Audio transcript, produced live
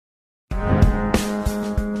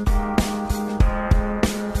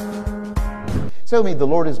Tell me, the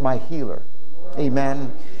Lord is my healer.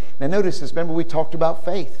 Amen. Now notice this. Remember we talked about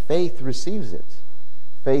faith. Faith receives it.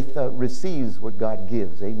 Faith receives what God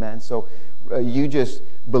gives. Amen. So you just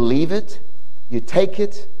believe it, you take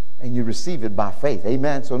it, and you receive it by faith.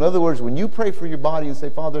 Amen. So in other words, when you pray for your body and say,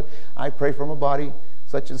 Father, I pray for my body,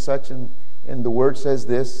 such and such, and the Word says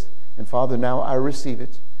this, and Father, now I receive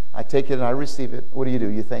it. I take it and I receive it. What do?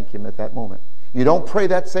 You thank Him at that moment. You don't pray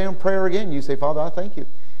that same prayer again. You say, Father, I thank you.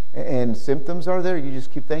 And symptoms are there. You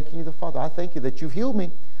just keep thanking you, the Father. I thank you that you've healed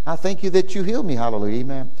me. I thank you that you healed me. Hallelujah.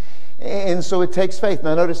 Amen. And so it takes faith.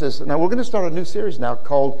 Now notice this. Now we're going to start a new series now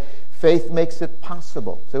called Faith Makes It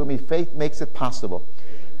Possible. Say with me, faith makes it possible.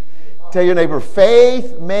 Tell your neighbor,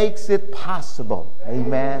 faith makes it possible.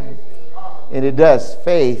 Amen. And it does.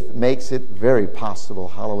 Faith makes it very possible.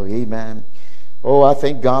 Hallelujah. Amen. Oh, I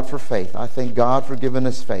thank God for faith. I thank God for giving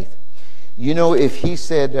us faith. You know, if He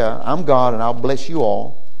said, I'm God and I'll bless you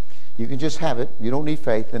all, you can just have it. You don't need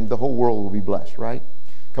faith, and the whole world will be blessed, right?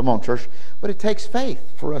 Come on, church. But it takes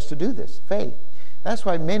faith for us to do this. Faith. That's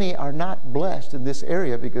why many are not blessed in this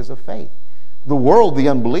area, because of faith. The world, the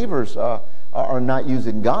unbelievers, are not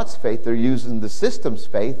using God's faith. They're using the system's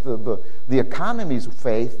faith, the economy's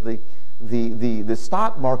faith, the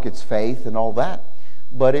stock market's faith, and all that.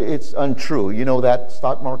 But it's untrue. You know that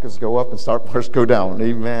stock markets go up and stock markets go down.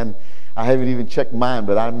 Amen. I haven't even checked mine,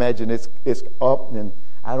 but I imagine it's up, and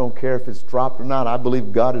I don't care if it's dropped or not. I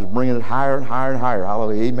believe God is bringing it higher and higher and higher.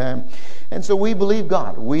 Hallelujah. Amen. And so we believe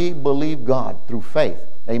God. We believe God through faith.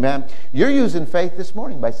 Amen. You're using faith this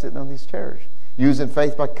morning by sitting on these chairs. Using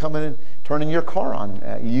faith by coming and turning your car on.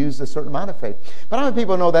 You use a certain amount of faith. But how many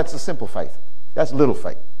people know that's a simple faith? That's little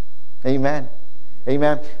faith. Amen.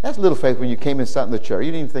 Amen. That's little faith when you came and sat in the chair.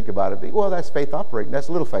 You didn't even think about it. Well, that's faith operating. That's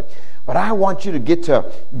little faith. But I want you to get to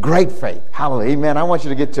great faith. Hallelujah. Amen. I want you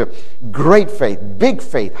to get to great faith, big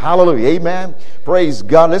faith. Hallelujah. Amen. Praise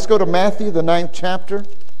God. Let's go to Matthew, the 9th chapter.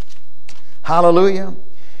 Hallelujah.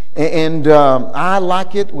 And I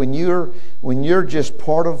like it when you're just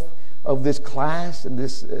part of this class and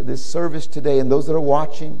this service today, and those that are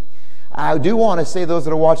watching. I do want to say, those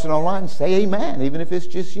that are watching online, say amen. Even if it's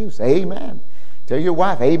just you, say amen. Tell your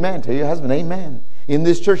wife, amen. Tell your husband, amen. In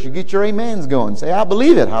this church, you get your amens going. Say, I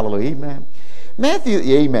believe it. Hallelujah. Amen. Matthew,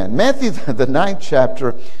 amen. Matthew, the 9th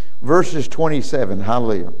chapter, verses 27.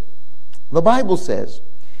 Hallelujah. The Bible says,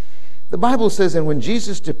 and when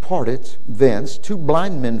Jesus departed thence, 2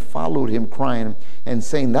 blind men followed him, crying and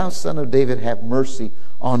saying, Thou Son of David, have mercy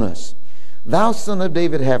on us. Thou Son of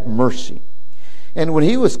David, have mercy. And when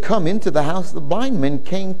he was come into the house, the blind men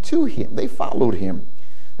came to him. They followed him.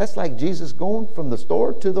 That's like Jesus going from the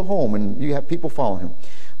store to the home, and you have people following him.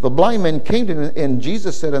 The blind men came to him, and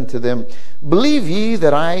Jesus said unto them, Believe ye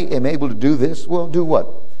that I am able to do this? Well, do what?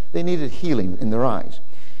 They needed healing in their eyes.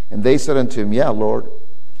 And they said unto him, Yeah, Lord.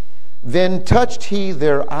 Then touched he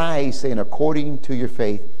their eyes, saying, According to your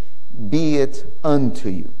faith, be it unto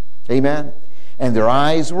you. Amen. And their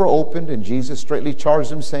eyes were opened, and Jesus straightly charged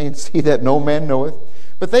them, saying, See that no man knoweth.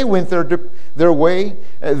 But they went their way.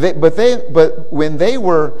 But when they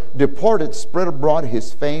were departed, spread abroad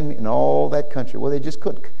his fame in all that country. Well, they just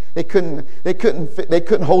couldn't. They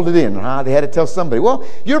couldn't hold it in. They had to tell somebody. Well,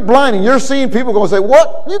 you're blind and you're seeing. People are going to say,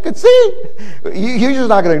 "What? You can see?" You're just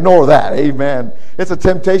not going to ignore that. Amen. It's a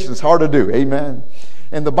temptation. It's hard to do. Amen.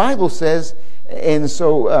 And the Bible says. And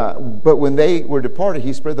so, but when they were departed,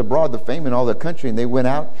 he spread abroad the fame in all the country, and they went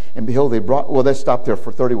out, and behold, they stopped there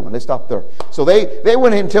for 31. They stopped there. So they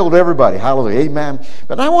went in and told everybody, hallelujah, amen.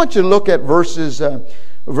 But I want you to look at verses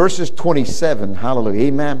 27, hallelujah,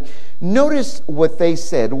 amen. Notice what they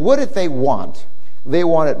said. What did they want? They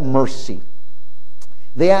wanted mercy.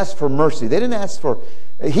 They asked for mercy. They didn't ask for,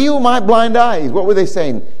 heal my blind eyes. What were they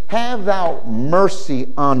saying? Have thou mercy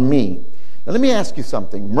on me. Now, let me ask you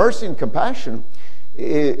something. Mercy and compassion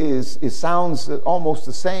sounds almost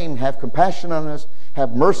the same. Have compassion on us,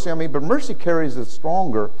 have mercy on me. But mercy carries a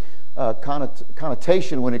stronger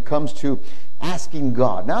connotation when it comes to asking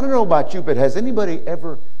God. Now, I don't know about you, but has anybody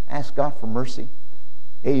ever asked God for mercy?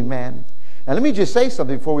 Amen. Now, let me just say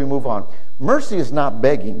something before we move on. Mercy is not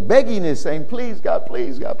begging. Begging is saying, please, God,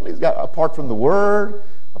 please, God, please, God. Apart from the Word,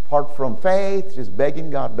 apart from faith, just begging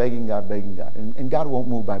God, begging God, begging God. And God won't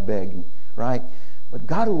move by begging. Right? But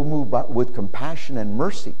God will move with compassion and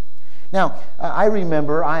mercy. Now, I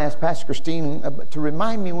remember I asked Pastor Christine to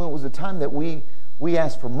remind me when it was the time that we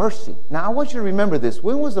asked for mercy. Now, I want you to remember this.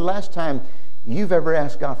 When was the last time you've ever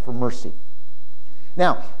asked God for mercy?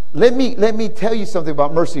 Now, let me tell you something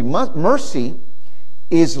about mercy. Mercy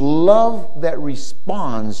is love that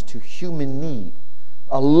responds to human need.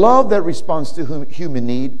 A love that responds to human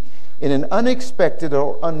need in an unexpected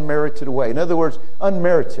or unmerited way. In other words,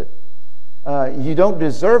 unmerited. You don't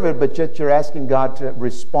deserve it, but yet you're asking God to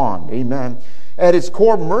respond. Amen. At its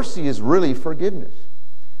core, mercy is really forgiveness.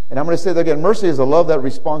 And I'm going to say that again. Mercy is a love that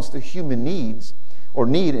responds to human needs or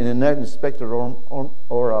need in an unexpected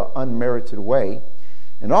or unmerited way.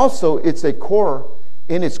 And also,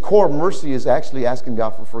 in its core, mercy is actually asking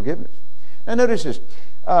God for forgiveness. Now notice this.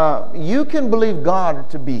 You can believe God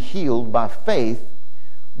to be healed by faith,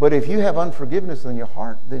 but if you have unforgiveness in your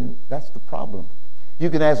heart, then that's the problem. You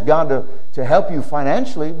can ask God to help you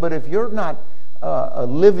financially, but if you're not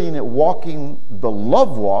living and walking the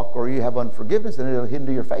love walk, or you have unforgiveness, then it'll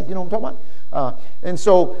hinder your faith. You know what I'm talking about? And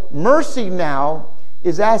so mercy now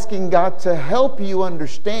is asking God to help you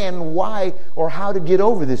understand why or how to get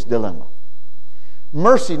over this dilemma.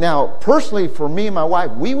 Mercy. Now, personally, for me and my wife,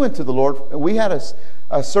 we went to the Lord. We had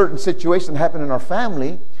a certain situation happen in our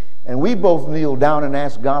family, and we both kneeled down and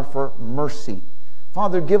asked God for mercy.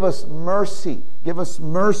 Father, give us mercy. Give us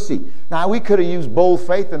mercy. Now, we could have used bold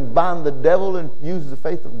faith and bound the devil and used the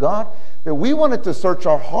faith of God, but we wanted to search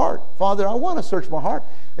our heart. Father, I want to search my heart.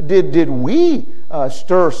 Did we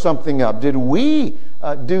stir something up? Did we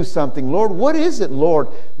do something? Lord, what is it, Lord,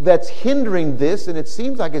 that's hindering this? And it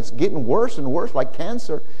seems like it's getting worse and worse, like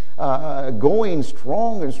cancer, going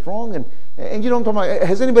strong and strong. And you know what I'm talking about?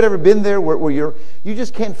 Has anybody ever been there where you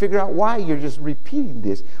just can't figure out why you're just repeating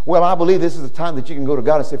this? Well, I believe this is the time that you can go to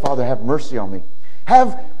God and say, Father, have mercy on me.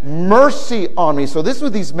 Have mercy on me. So this is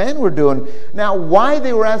what these men were doing. Now, why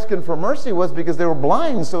they were asking for mercy was because they were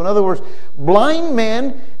blind. So in other words, blind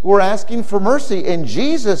men were asking for mercy. And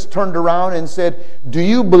Jesus turned around and said, do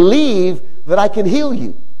you believe that I can heal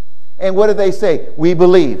you? And what did they say? We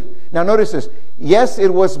believe. Now notice this. Yes,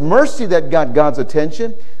 it was mercy that got God's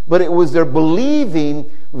attention, but it was their believing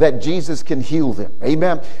that Jesus can heal them.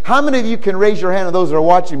 Amen. How many of you can raise your hand, and those that are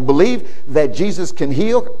watching, believe that Jesus can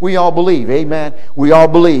heal? We all believe. Amen. We all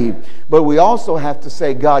believe. But we also have to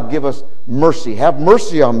say, God, give us mercy. Have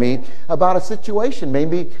mercy on me about a situation.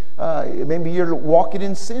 Maybe you're walking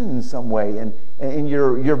in sin in some way, and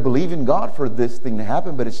you're believing God for this thing to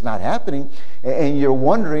happen, but it's not happening, and you're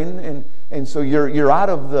wondering, and so you're out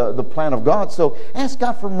of the plan of God. So ask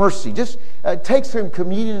God for mercy. Just take some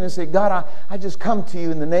communion and say, God, I just come to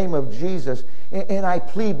you in the name of Jesus, and I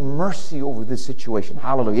plead mercy over this situation.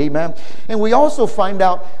 Hallelujah. Amen. And we also find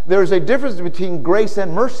out there's a difference between grace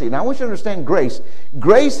and mercy. Now I want you to understand grace.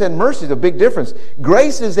 Grace and mercy is a big difference.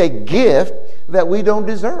 Grace is a gift that we don't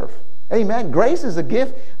deserve. Amen. Grace is a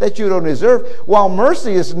gift that you don't deserve, while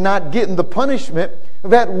mercy is not getting the punishment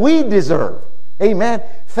that we deserve. Amen.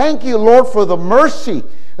 Thank you, Lord, for the mercy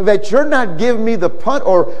that you're not giving me the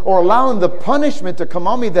or allowing the punishment to come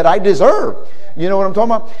on me that I deserve. You know what I'm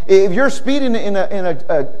talking about? If you're speeding in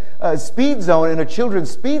a speed zone, in a children's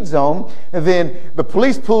speed zone, and then the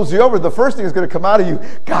police pulls you over, the first thing that's going to come out of you,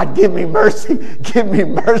 God, give me mercy, give me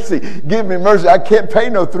mercy, give me mercy. I can't pay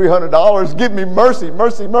no $300. Give me mercy,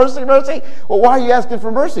 mercy, mercy, mercy. Well, why are you asking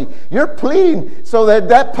for mercy? You're pleading so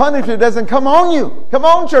that punishment doesn't come on you. Come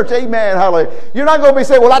on, church. Amen. Hallelujah. You're not going to be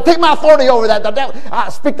saying, well, I take my authority over that. The devil, I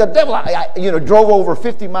speak the devil. I drove over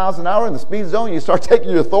 50 miles an hour in the speed zone. You start taking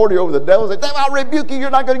your authority over the devil. Say, devil, I rebuke you.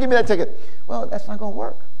 You're not going to give me that ticket. Well, that's not going to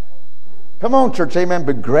work. Come on, church, amen.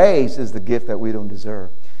 But grace is the gift that we don't deserve.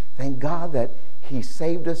 Thank God that He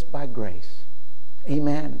saved us by grace.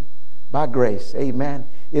 Amen. By grace. Amen.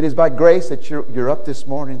 It is by grace that you're up this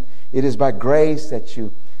morning. It is by grace that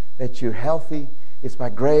you're healthy. It's by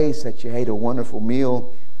grace that you ate a wonderful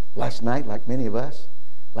meal last night, like many of us.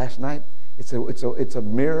 Last night. It's a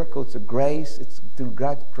miracle. It's a grace. It's through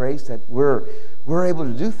God's grace that we're able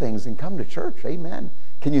to do things and come to church. Amen.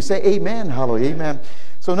 Can you say amen? Hallelujah. Amen.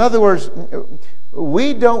 So in other words,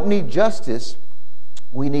 we don't need justice.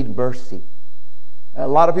 We need mercy. A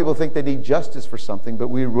lot of people think they need justice for something, but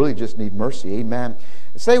we really just need mercy. Amen.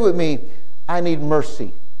 Say with me, I need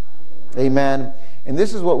mercy. Amen. And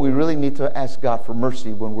this is what we really need to ask God for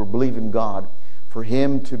mercy when we're believing God for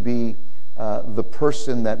Him to be the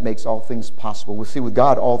person that makes all things possible. We see with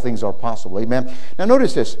God all things are possible. Amen. Now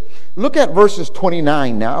notice this. Look at verses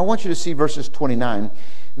 29 now. I want you to see verses 29.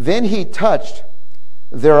 Then He touched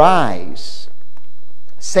their eyes,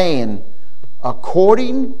 saying,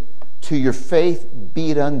 according to your faith be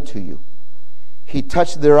it unto you. He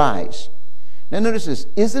touched their eyes. Now notice this.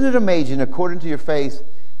 Isn't it amazing, according to your faith,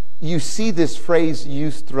 you see this phrase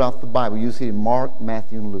used throughout the Bible. You see it in Mark,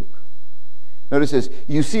 Matthew, and Luke. Notice this.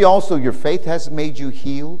 You see also your faith has made you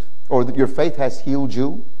healed, or that your faith has healed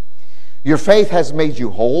you. Your faith has made you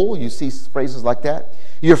whole. You see phrases like that.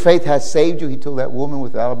 Your faith has saved you. He told that woman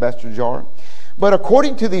with the alabaster jar. But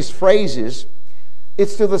according to these phrases,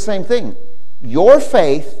 it's still the same thing. Your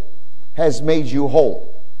faith has made you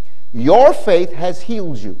whole. Your faith has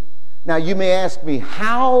healed you. Now, you may ask me,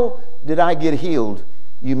 how did I get healed?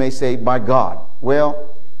 You may say, by God.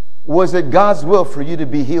 Well, was it God's will for you to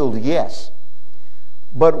be healed? Yes.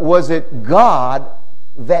 But was it God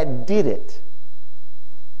that did it?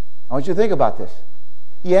 I want you to think about this.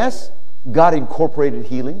 Yes, God incorporated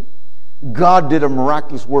healing. God did a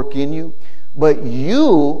miraculous work in you. But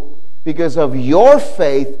you, because of your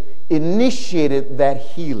faith, initiated that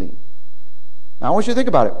healing. Now, I want you to think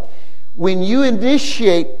about it. When you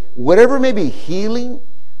initiate whatever may be healing,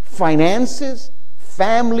 finances,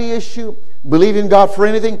 family issue, believe in God for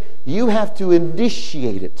anything, you have to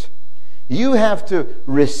initiate it. You have to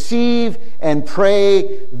receive and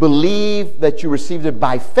pray, believe that you received it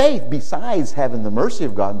by faith, besides having the mercy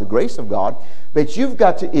of God and the grace of God. But you've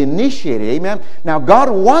got to initiate it. Amen? Now, God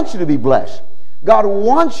wants you to be blessed. God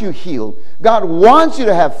wants you healed. God wants you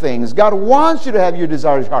to have things. God wants you to have your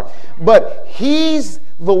desires heart. But He's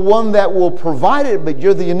the one that will provide it, but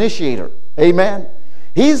you're the initiator. Amen?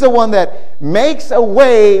 He's the one that makes a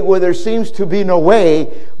way where there seems to be no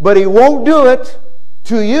way, but He won't do it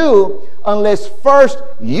to you unless first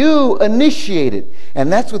you initiate it.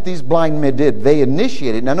 And that's what these blind men did. They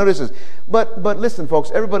initiated. Now notice this. But listen, folks.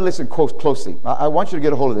 Everybody listen closely. I want you to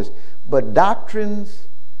get a hold of this. But doctrines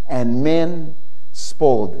and men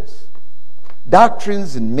spoiled this.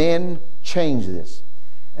 Doctrines and men changed this.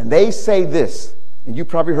 And they say this. And you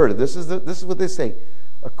probably heard it. This is what they say.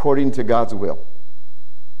 According to God's will.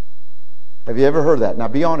 Have you ever heard that? Now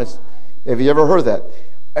be honest. Have you ever heard that?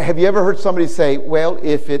 Have you ever heard somebody say, well,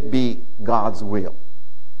 if it be God's will?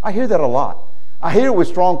 I hear that a lot. I hear it with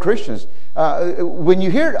strong Christians. When you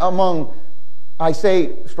hear it among, I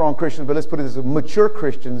say strong Christians, but let's put it as mature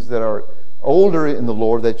Christians that are older in the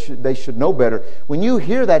Lord, that they should know better. When you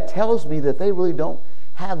hear that, tells me that they really don't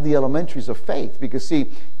have the elementaries of faith. Because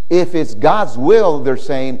see, if it's God's will, they're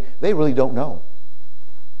saying, they really don't know.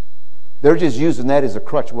 They're just using that as a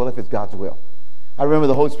crutch. Well, if it's God's will. I remember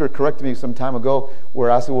the Holy Spirit corrected me some time ago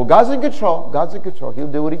where I said, well, God's in control. God's in control. He'll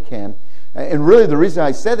do what He can. And really the reason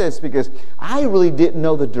I said that is because I really didn't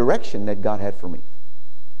know the direction that God had for me.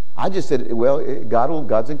 I just said, well,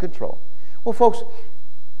 God's in control. Well, folks,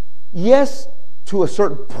 yes, to a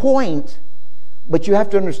certain point, but you have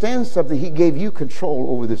to understand something. He gave you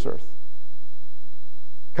control over this earth.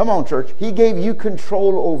 Come on, church. He gave you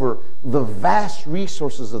control over the vast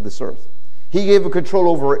resources of this earth. He gave you control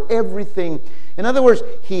over everything. In other words,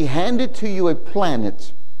 He handed to you a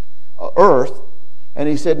planet, Earth, and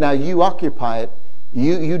He said, now you occupy it,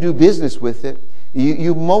 you do business with it,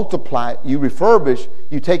 you multiply it, you refurbish,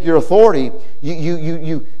 you take your authority,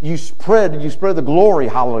 you spread the glory,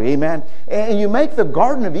 hallelujah, amen. And you make the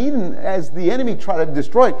Garden of Eden as the enemy tried to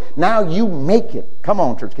destroy it. Now you make it. Come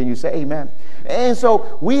on, church, can you say amen? And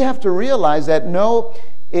so we have to realize that no,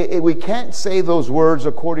 we can't say those words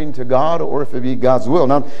according to God or if it be God's will.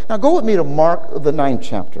 Now go with me to Mark the 9th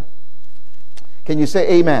chapter. Can you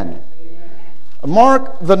say amen?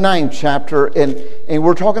 Mark the 9th chapter, and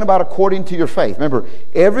we're talking about according to your faith. Remember,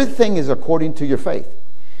 everything is according to your faith.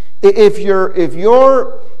 If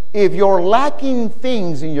you're lacking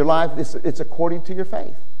things in your life, it's according to your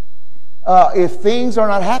faith. If things are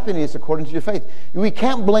not happening, it's according to your faith. We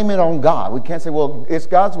can't blame it on God. We can't say, well, it's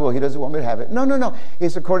God's will. He doesn't want me to have it. No.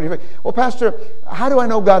 It's according to your faith. Well, Pastor, how do I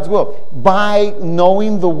know God's will? By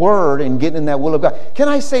knowing the Word and getting in that will of God. Can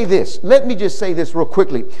I say this? Let me just say this real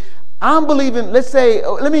quickly. I'm believing,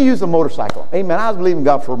 let me use a motorcycle. Amen. I was believing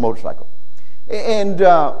God for a motorcycle. And,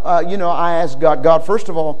 I asked God, first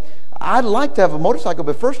of all, I'd like to have a motorcycle,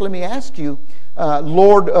 but first let me ask you,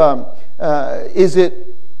 Lord, is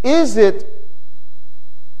it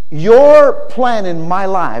your plan in my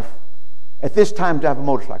life at this time to have a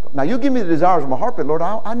motorcycle? Now, you give me the desires of my heart, but Lord,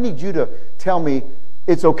 I need you to tell me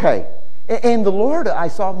it's okay. And the Lord, I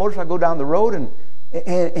saw a motorcycle go down the road, and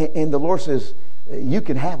the Lord says, you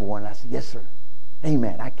can have one. I said, yes, sir.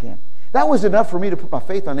 Amen, I can. That was enough for me to put my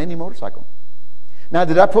faith on any motorcycle. Now,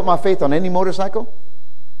 did I put my faith on any motorcycle?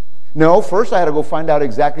 No, first I had to go find out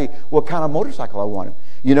exactly what kind of motorcycle I wanted.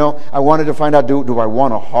 I wanted to find out, do I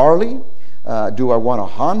want a Harley? Do I want a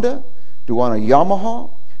Honda? Do I want a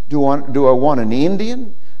Yamaha? Do I want an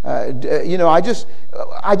Indian? I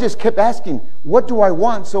just kept asking, what do I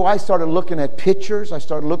want? So I started looking at pictures. I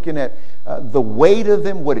started looking at the weight of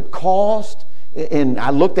them, what it cost. And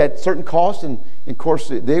I looked at certain costs, and of course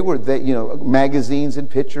they were magazines and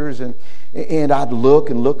pictures, and I'd look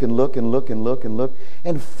and look and look and look and look and look,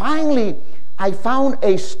 and finally I found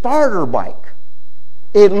a starter bike.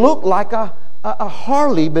 It looked like a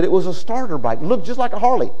Harley, but it was a starter bike. It looked just like a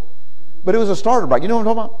Harley. but it was a starter bike. You know what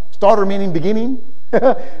I'm talking about? Starter meaning beginning.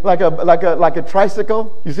 like a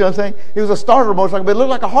tricycle. You see what I'm saying? It was a starter motorcycle, but it looked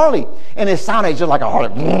like a Harley. And it sounded just like a Harley.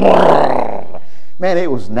 Man, it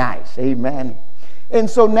was nice. Amen. And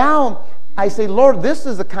so now I say, Lord, this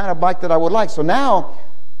is the kind of bike that I would like. So now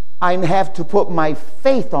I have to put my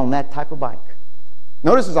faith on that type of bike.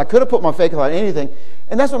 Notice this, I could have put my faith on anything.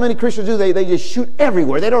 And that's what many Christians do. They just shoot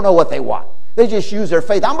everywhere. They don't know what they want. They just use their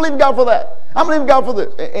faith. I'm believing God for that. I'm believing God for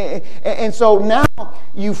this. And so now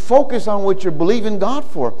you focus on what you're believing God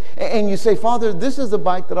for. And you say, Father, this is the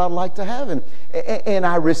bike that I'd like to have. And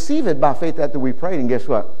I receive it by faith after we prayed. And guess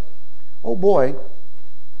what? Oh boy,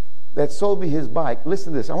 that sold me his bike.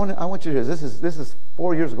 Listen to this. I want you to hear this. This is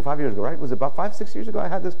 4 years ago, 5 years ago, right? Was it about 5, 6 years ago I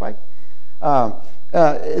had this bike?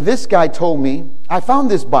 This guy told me, I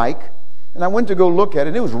found this bike, and I went to go look at it,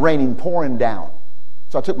 and it was raining, pouring down.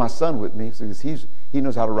 So I took my son with me, because he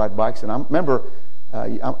knows how to ride bikes. And I'm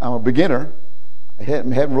a beginner. I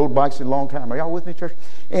haven't rode bikes in a long time. Are y'all with me, church?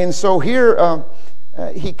 And so here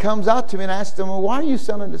he comes out to me, and I asked him, well, why are you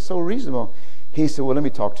selling it so reasonable? He said, well, let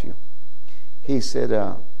me talk to you. He said,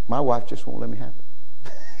 my wife just won't let me have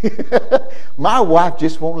it. My wife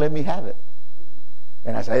just won't let me have it.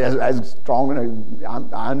 And I said, that's strong.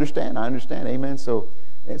 I understand. Amen. So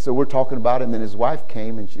we're talking about it, and then his wife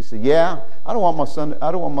came, and she said, yeah, I don't want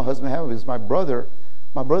my husband to have it. It's my brother.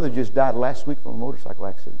 My brother just died last week from a motorcycle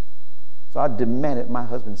accident. So I demanded my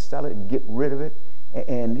husband sell it and get rid of it.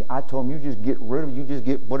 And I told him, you just get rid of it. You just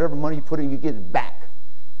get whatever money you put in, you get it back.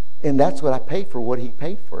 And that's what I paid for what he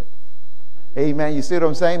paid for it. Amen. You see what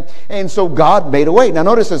I'm saying? And so God made a way. Now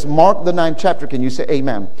notice this, Mark the 9th chapter. Can you say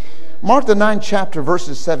amen? Mark the 9th chapter,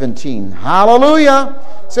 verses 17. Hallelujah.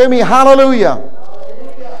 Say to me, hallelujah.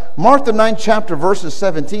 Mark the 9th chapter, verses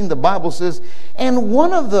 17, the Bible says, and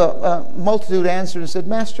one of the multitude answered and said,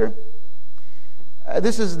 Master,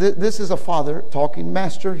 this is a father talking.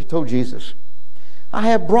 Master, he told Jesus, I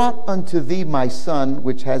have brought unto thee my son,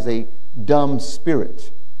 which has a dumb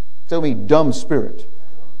spirit. Tell me, dumb spirit.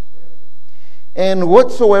 And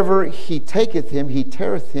whatsoever he taketh him, he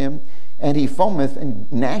teareth him, and he foameth and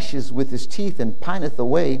gnasheth with his teeth and pineth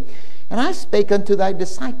away. And I spake unto thy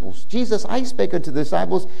disciples. Jesus, I spake unto the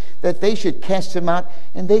disciples that they should cast him out,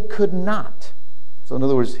 and they could not. So in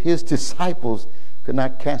other words, his disciples could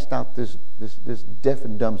not cast out this deaf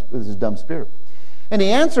and dumb, this dumb spirit. And he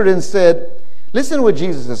answered and said, listen to what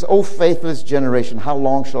Jesus says, O faithless generation, how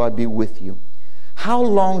long shall I be with you? How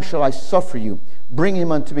long shall I suffer you? Bring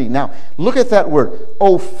him unto me. Now, look at that word,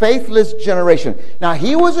 O faithless generation. Now,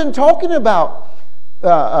 he wasn't talking about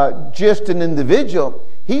just an individual.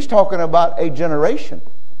 He's talking about a generation,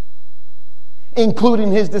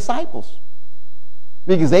 including his disciples,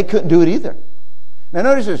 because they couldn't do it either. Now,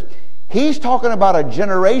 notice this. He's talking about a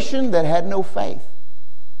generation that had no faith.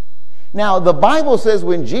 Now, the Bible says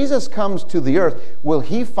when Jesus comes to the earth, will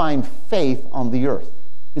he find faith on the earth?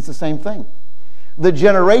 It's the same thing. The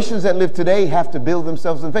generations that live today have to build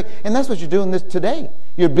themselves in faith. And that's what you're doing this today.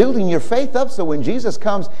 You're building your faith up so when Jesus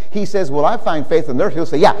comes, he says, well, I find faith on earth. He'll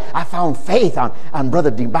say, yeah, I found faith on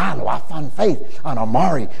Brother DiBalo. I found faith on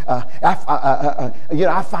Amari.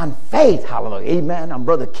 I found faith, hallelujah, amen, on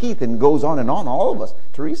Brother Keith, and goes on, all of us.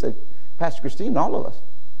 Teresa, Pastor Christine, all of us.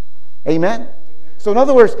 Amen? So in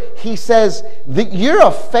other words, he says that you're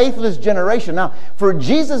a faithless generation. Now, for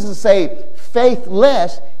Jesus to say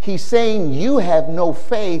faithless, he's saying you have no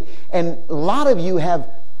faith, and a lot of you have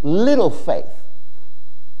little faith.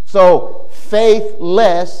 So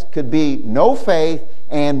faithless could be no faith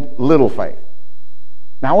and little faith.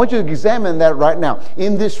 Now I want you to examine that right now.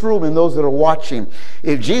 In this room, and those that are watching,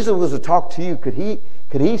 if Jesus was to talk to you, could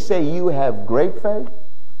he say you have great faith?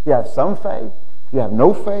 You have some faith? You have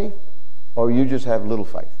no faith? Or you just have little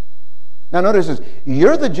faith? Now notice this,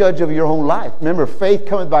 you're the judge of your own life. Remember, faith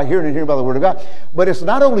cometh by hearing, and hearing by the word of God. But it's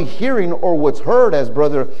not only hearing or what's heard, as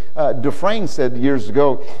Brother Dufresne said years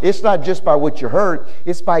ago. It's not just by what you heard,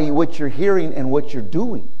 it's by what you're hearing and what you're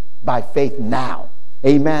doing by faith now.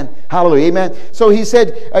 Amen. Hallelujah. Amen. So he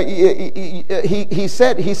said, he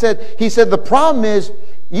said, the problem is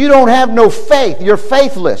you don't have no faith. You're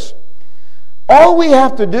faithless. All we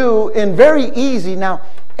have to do, and very easy now,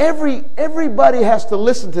 everybody has to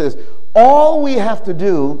listen to this. All we have to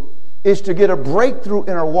do is to get a breakthrough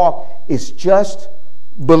in our walk is just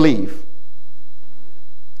believe.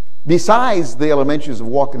 Besides the elementaries of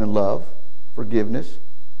walking in love, forgiveness,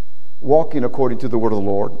 walking according to the word of the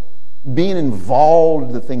Lord, being involved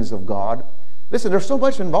in the things of God. Listen, there's so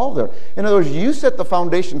much involved there. In other words, you set the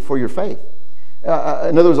foundation for your faith. In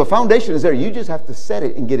other words, the foundation is there. You just have to set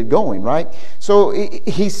it and get it going, right? So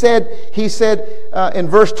he said in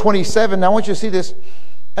verse 27, now I want you to see this.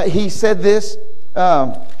 He said this.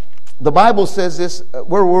 The Bible says this.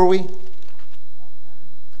 Where were we?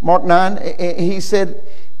 Mark 9. He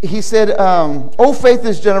said, O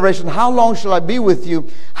faithless generation, how long shall I be with you?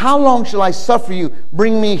 How long shall I suffer you?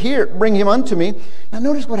 Bring him unto me. Now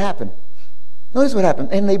notice what happened. Notice what happened.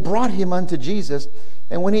 And they brought him unto Jesus.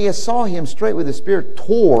 And when he saw him, straightway the Spirit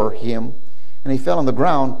tore him, and he fell on the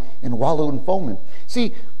ground and wallowed in foaming.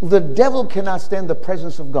 See, the devil cannot stand the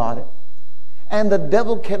presence of God, and the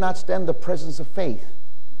devil cannot stand the presence of faith.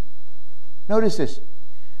 Notice this.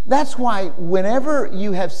 That's why whenever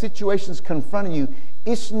you have situations confronting you,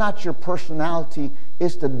 it's not your personality,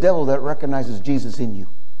 it's the devil that recognizes Jesus in you.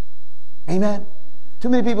 Amen? Too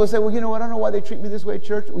many people say, well, you know what, I don't know why they treat me this way at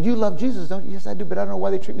church. Well, you love Jesus, don't you? Yes, I do, but I don't know why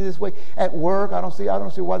they treat me this way at work. I don't see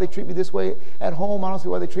why they treat me this way at home. I don't see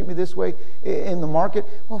why they treat me this way in the market.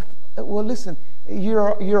 Well, listen, you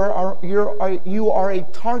are a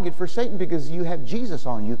target for Satan because you have Jesus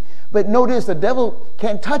on you. But notice the devil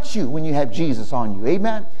can't touch you when you have Jesus on you.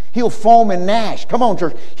 Amen? He'll foam and gnash. Come on,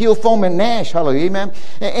 church. He'll foam and gnash. Hallelujah. Amen?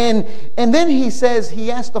 And then he says, he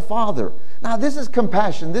asked the Father. Now, this is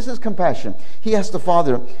compassion. This is compassion. He asked the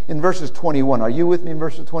Father in verses 21. Are you with me in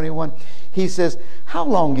verses 21? He says, how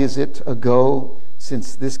long is it ago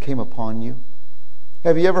since this came upon you?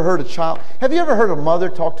 Have you ever heard a mother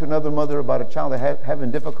talk to another mother about a child having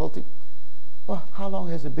difficulty? Well, how long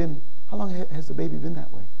has it been? How long has the baby been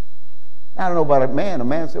that way? I don't know about a man. A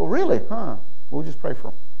man say, well, really? Huh? We'll just pray for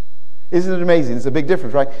him. Isn't it amazing? It's a big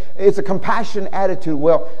difference, right? It's a compassion attitude.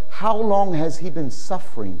 Well, how long has he been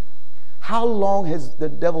suffering? How long has the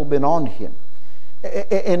devil been on him?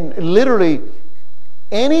 And literally,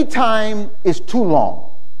 any time is too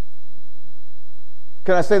long.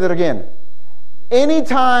 Can I say that again? Any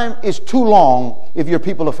time is too long if you're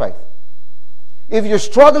people of faith. If you're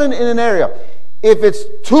struggling in an area, if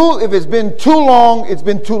it's been too long, it's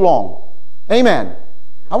been too long. Amen.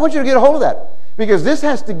 I want you to get a hold of that. Because this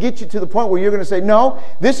has to get you to the point where you're going to say, no,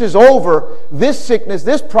 this is over. This sickness,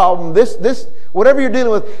 this problem, this whatever you're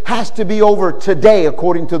dealing with has to be over today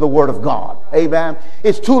according to the Word of God. Amen.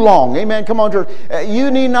 It's too long. Amen. Come on, church. You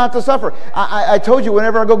need not to suffer. I told you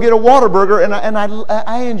whenever I go get a Whataburger, and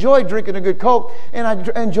I enjoy drinking a good Coke, and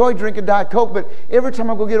I enjoy drinking Diet Coke, but every time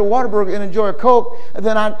I go get a Whataburger and enjoy a Coke,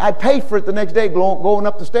 then I pay for it the next day going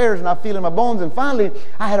up the stairs, and I feel in my bones, and finally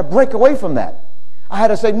I had to break away from that. I had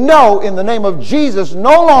to say, no, in the name of Jesus,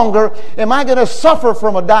 no longer am I going to suffer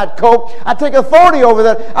from a Diet Coke. I take authority over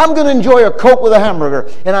that. I'm going to enjoy a Coke with a hamburger.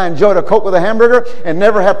 And I enjoyed a Coke with a hamburger and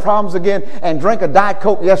never had problems again and drank a Diet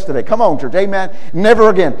Coke yesterday. Come on, church. Amen. Never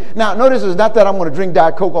again. Now, notice it's not that I'm going to drink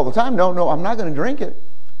Diet Coke all the time. No, I'm not going to drink it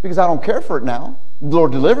because I don't care for it now. The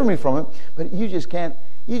Lord deliver me from it. But you just can't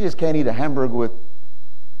eat a hamburger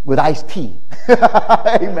with iced tea.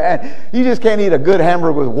 Amen. You just can't eat a good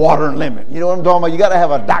hamburger with water and lemon. You know what I'm talking about? You got to have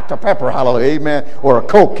a Dr. Pepper, hallelujah, amen, or a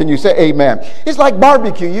Coke. Can you say amen? It's like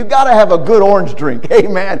barbecue. You got to have a good orange drink,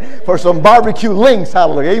 amen, for some barbecue links,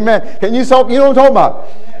 hallelujah, amen. Can you know what I'm talking about?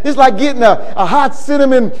 It's like getting a hot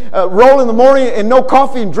cinnamon roll in the morning and no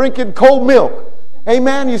coffee and drinking cold milk.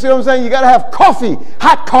 Amen. You see what I'm saying? You got to have coffee,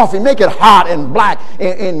 hot coffee. Make it hot and black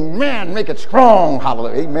and man, make it strong.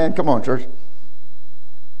 Hallelujah. Amen. Come on, church.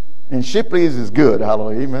 And Shipley's is good.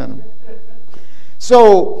 Hallelujah. Amen.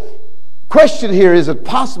 So, question here, is it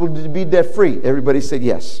possible to be debt-free? Everybody said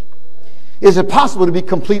yes. Is it possible to be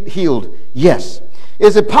complete healed? Yes.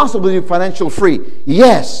 Is it possible to be financial free?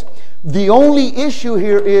 Yes. The only issue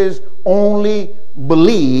here is only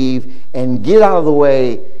believe and get out of the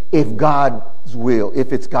way if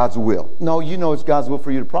it's God's will. No, you know it's God's will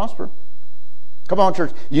for you to prosper. Come on,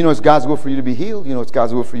 church. You know it's God's will for you to be healed. You know it's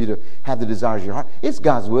God's will for you to have the desires of your heart. It's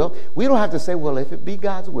God's will. We don't have to say, well, if it be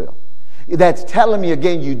God's will. That's telling me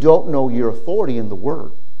again you don't know your authority in the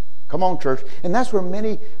Word. Come on, church. And that's where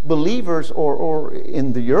many believers, or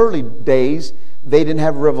in the early days, they didn't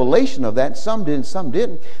have revelation of that. Some did, some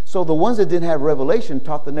didn't. So the ones that didn't have revelation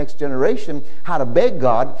taught the next generation how to beg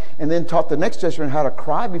God, and then taught the next generation how to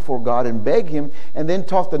cry before God and beg Him, and then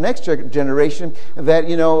taught the next generation that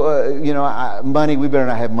money, we better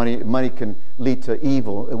not have money. Money can lead to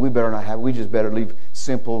evil. We better not have. We just better leave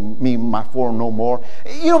simple, me, my four, no more.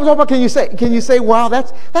 You know what I'm talking about? Can you say, wow,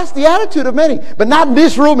 that's the attitude of many, but not in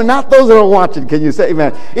this room and not those that are watching. Can you say,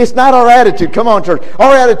 amen? It's not our attitude. Come on, church.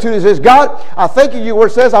 Our attitude is this: God, I thank you where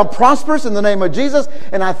it says I'm prosperous in the name of Jesus,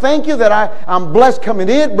 and I thank you that I'm blessed coming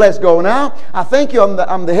in, blessed going out. I thank you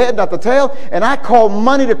I'm the head, not the tail, and I call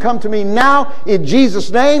money to come to me now in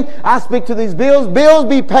Jesus' name. I speak to these bills. Bills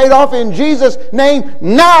be paid off in Jesus' name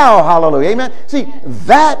now. Hallelujah. Amen. See,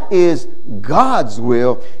 that is God's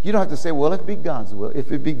will. You don't have to say, well, if it be God's will.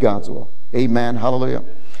 If it be God's will. Amen. Hallelujah.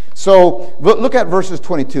 So look at verses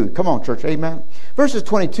 22. Come on, church. Amen. Verses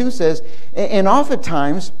 22 says, and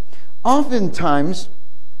oftentimes,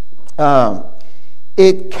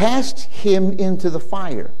 it cast him into the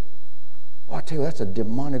fire. Well, I tell you, that's a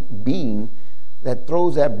demonic being that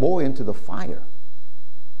throws that boy into the fire.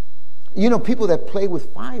 You know, people that play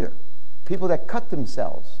with fire, people that cut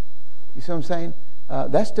themselves. You see what I'm saying?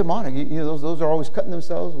 That's demonic. You know, those are always cutting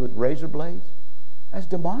themselves with razor blades. That's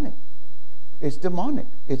demonic. It's demonic.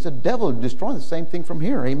 It's a devil destroying. The same thing from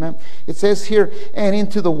here. Amen. It says here, and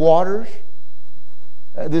into the waters.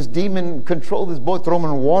 This demon controlled this boy, throw him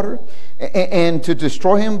in water, and to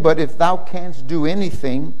destroy him. But if thou canst do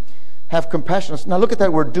anything, have compassion. Now look at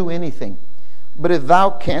that word, do anything. But if thou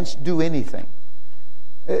canst do anything.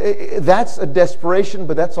 That's a desperation,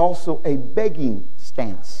 but that's also a begging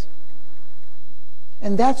stance.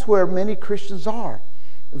 And that's where many Christians are.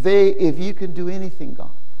 If you can do anything,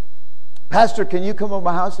 God. Pastor, can you come over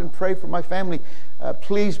my house and pray for my family?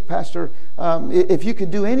 Please, Pastor, if you could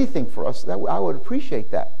do anything for us, I would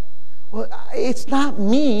appreciate that. Well, it's not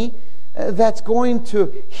me that's going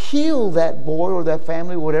to heal that boy or that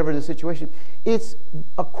family, whatever the situation. It's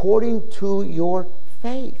according to your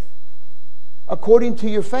faith. According to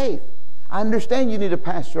your faith. I understand you need a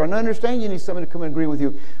pastor. I understand you need someone to come and agree with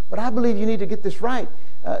you. But I believe you need to get this right.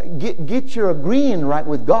 Get your agreeing right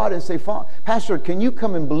with God and say, Pastor, can you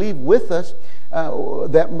come and believe with us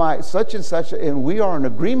that my such and such, and we are in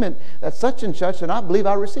agreement that such and such, and I believe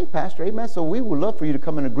I receive, Pastor. Amen. So we would love for you to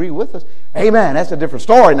come and agree with us. Amen. That's a different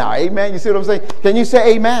story now. Amen. You see what I'm saying? Can you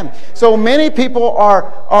say amen? So many people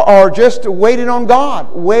are just waiting on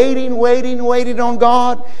God. Waiting on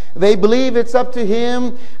God. They believe it's up to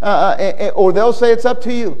Him, or they'll say it's up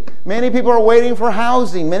to you. Many people are waiting for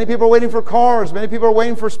housing. Many people are waiting for cars. Many people are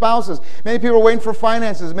waiting for spouses. Many people are waiting for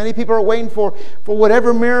finances. Many people are waiting for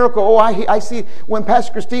whatever miracle. Oh, I see when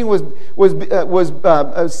Pastor Christine was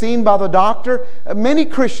seen by the doctor, many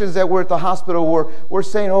Christians that were at the hospital were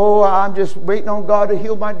saying, oh, I'm just waiting on God to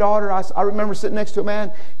heal my daughter. I remember sitting next to a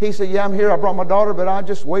man. He said, yeah, I'm here. I brought my daughter, but I'm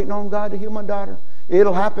just waiting on God to heal my daughter.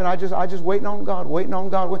 It'll happen. I just waiting on God, waiting on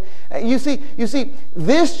God. You see,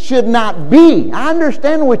 this should not be. I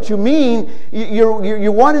understand what you mean.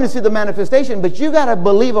 You're wanting to see the manifestation, but you got to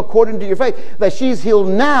believe according to your faith that she's healed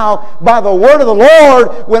now by the word of the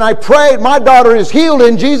Lord. When I prayed, my daughter is healed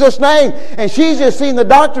in Jesus' name, and she's just seen the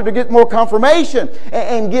doctor to get more confirmation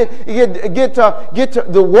and get to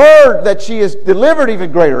the word that she is delivered even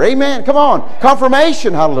greater. Amen. Come on,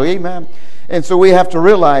 confirmation. Hallelujah. Amen. And so we have to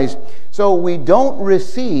realize. So we don't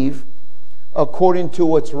receive according to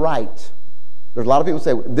what's right. There's a lot of people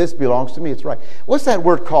say, this belongs to me, it's right. What's that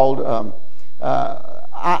word called?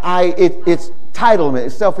 It's entitlement,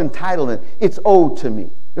 it's self-entitlement. It's owed to me.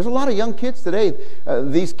 There's a lot of young kids today,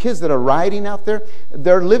 these kids that are rioting out there,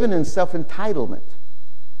 they're living in self-entitlement.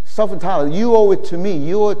 Self-entitlement. You owe it to me,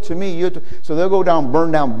 you owe it to me. So they'll go down,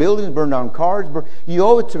 burn down buildings, burn down cars. You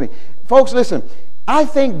owe it to me. Folks, listen. I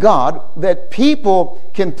thank God that people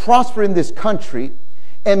can prosper in this country,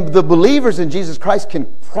 and the believers in Jesus Christ can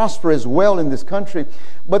prosper as well in this country.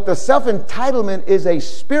 But the self-entitlement is a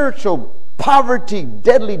spiritual poverty,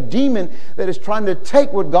 deadly demon that is trying to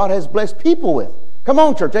take what God has blessed people with. Come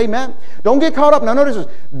on, church, amen. Don't get caught up. Now notice this.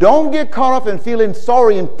 Don't get caught up in feeling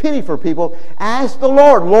sorry and pity for people. Ask the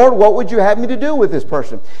Lord, Lord, what would you have me to do with this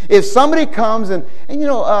person? If somebody comes and you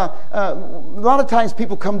know, a lot of times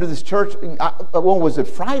people come to this church. When was it?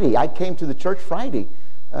 Friday. I came to the church Friday.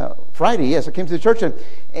 Yes, I came to the church and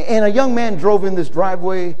a young man drove in this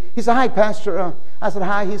driveway. He said, hi, Pastor. I said,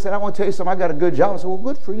 hi. He said, I want to tell you something. I got a good job. I said, well,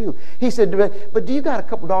 good for you. He said, but do you got a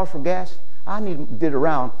couple dollars for gas? I need to get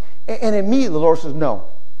around. And immediately the Lord says, no.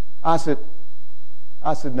 I said,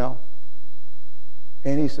 no.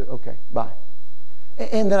 And he said, okay, bye.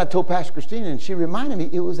 And then I told Pastor Christina, and she reminded me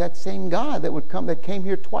it was that same God that came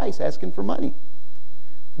here twice asking for money.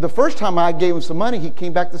 The first time I gave him some money, he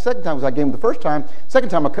came back the second time. I gave him the first time. Second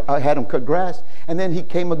time I had him cut grass, and then he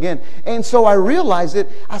came again. And so I realized it.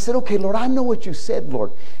 I said, okay, Lord, I know what you said,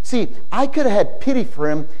 Lord. See, I could have had pity for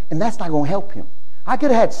him, and that's not going to help him. I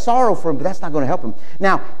could have had sorrow for him, but that's not going to help him.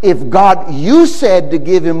 Now, if God, you said to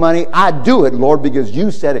give him money, I'd do it, Lord, because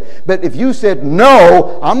you said it. But if you said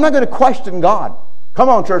no, I'm not going to question God. Come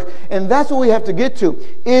on, church. And that's what we have to get to.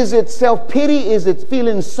 Is it self-pity? Is it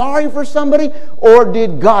feeling sorry for somebody? Or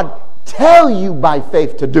did God tell you by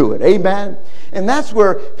faith to do it? Amen. And that's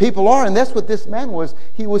where people are, and that's what this man was.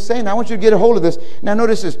 He was saying, I want you to get a hold of this. Now,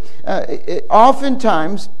 notice this.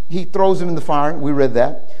 Oftentimes, he throws him in the fire. We read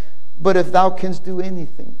that. But if thou canst do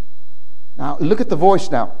anything. Now, look at the voice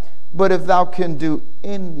now. But if thou can do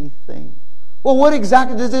anything. Well, what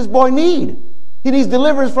exactly does this boy need? He needs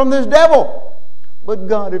deliverance from this devil. But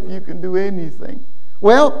God, if you can do anything.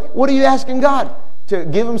 Well, what are you asking God? To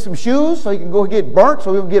give him some shoes so he can go get burnt,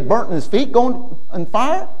 so he will get burnt in his feet going on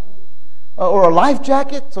fire? Or a life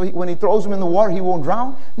jacket so when he throws him in the water he won't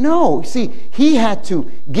drown? No. See, he had to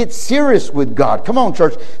get serious with God. Come on,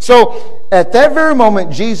 church. So at that very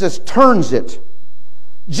moment, Jesus turns it.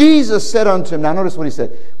 Jesus said unto him, now notice what he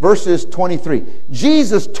said, verses 23.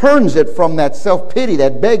 Jesus turns it from that self-pity,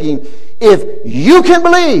 that begging. If you can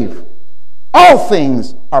believe, all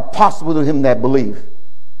things are possible to him that believe.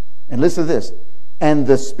 And listen to this. And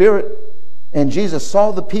the spirit, and Jesus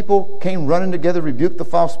saw the people came running together, rebuked the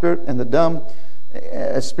false spirit and the dumb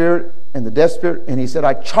spirit and the deaf spirit. And he said,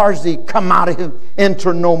 I charge thee, come out of him,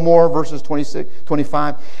 enter no more. Verses 26,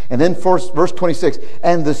 25. And then verse 26.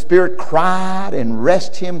 And the spirit cried and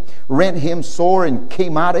rent him sore and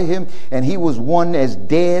came out of him. And he was one as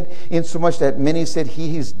dead, insomuch that many said,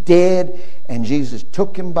 he is dead. And Jesus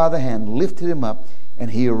took him by the hand, lifted him up,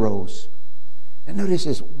 and he arose. And notice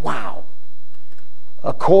this, wow.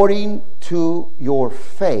 According to your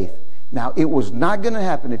faith. Now, it was not going to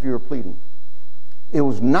happen if you were pleading. It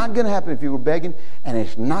was not going to happen if you were begging, and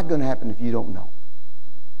it's not going to happen if you don't know.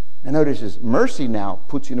 And notice this, mercy now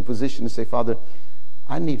puts you in a position to say, Father,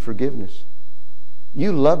 I need forgiveness.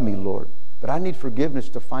 You love me, Lord, but I need forgiveness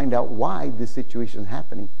to find out why this situation is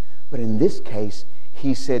happening. But in this case,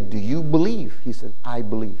 he said, do you believe? He said, I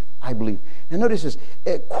believe. I believe. Now notice this,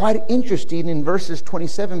 quite interesting in verses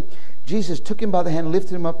 27, Jesus took him by the hand,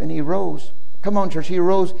 lifted him up, and he rose. Come on, church, he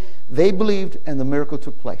arose. They believed, and the miracle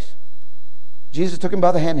took place. Jesus took him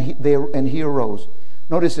by the hand, and he arose.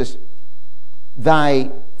 Notice this.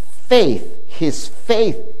 Thy faith, his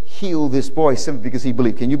faith healed this boy simply because he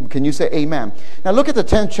believed. Can you say amen? Now look at the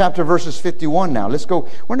 10th chapter, verses 51 now. Let's go.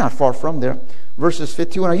 We're not far from there. Verses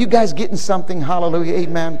 51. Are you guys getting something? Hallelujah.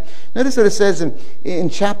 Amen. Notice what it says in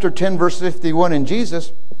chapter 10, verse 51. And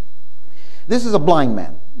Jesus, this is a blind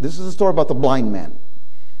man. This is a story about the blind man.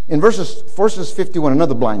 In verses 51,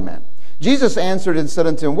 another blind man. Jesus answered and said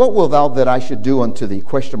unto him, what wilt thou that I should do unto thee?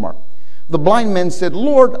 Question mark. The blind man said,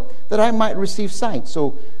 Lord, that I might receive sight.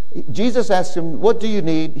 So Jesus asked him, what do you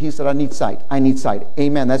need? He said, I need sight. I need sight.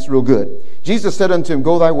 Amen. That's real good. Jesus said unto him,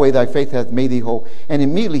 go thy way, thy faith hath made thee whole. And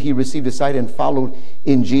immediately he received his sight and followed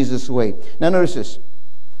in Jesus' way. Now notice this.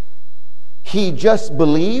 He just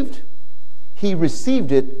believed, he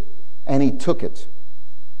received it, and he took it.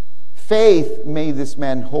 Faith made this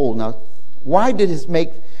man whole. Now, why did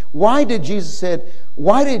Jesus say,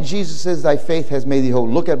 thy faith has made thee whole?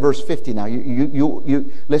 Look at verse 50 now.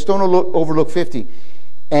 Let's don't overlook 50.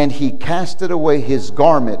 And he casted away his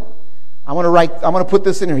garment. I'm going to put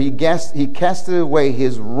this in here. He casted away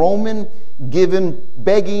his Roman given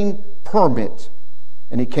begging permit,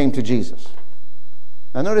 and he came to Jesus.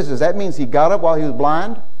 Now notice this. That means he got up while he was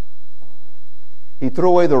blind. He threw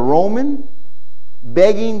away the Roman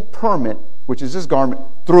begging permit, which is his garment,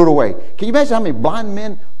 threw it away. Can you imagine how many blind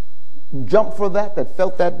men jumped for that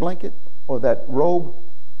felt that blanket or that robe?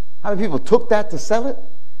 How many people took that to sell it?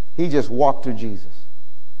 He just walked to Jesus.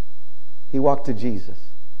 He walked to Jesus.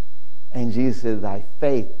 And Jesus said, thy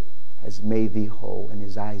faith has made thee whole. And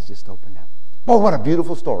his eyes just opened up. Oh, what a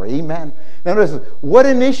beautiful story. Amen. Now listen, what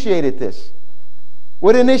initiated this?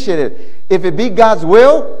 What initiated it? If it be God's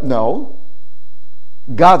will? No.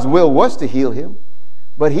 God's will was to heal him.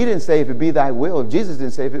 But he didn't say, if it be thy will. If Jesus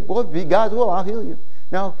didn't say, if it be God's will, I'll heal you.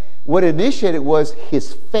 No. What initiated was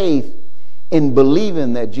his faith in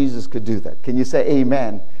believing that Jesus could do that. Can you say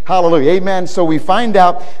amen? Hallelujah. Amen. So we find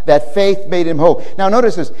out that faith made him whole. Now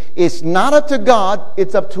notice this. It's not up to God.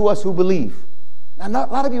 It's up to us who believe. Now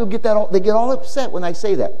a lot of people get that. They get all upset when I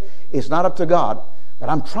say that. It's not up to God. But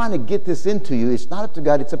I'm trying to get this into you. It's not up to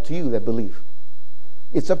God. It's up to you that believe.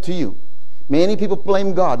 It's up to you. Many people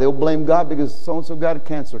blame God. They'll blame God because so-and-so got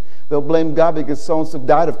cancer. They'll blame God because so-and-so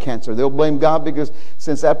died of cancer. They'll blame God because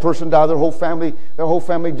since that person died, their whole family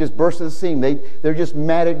just burst at the seam. They're just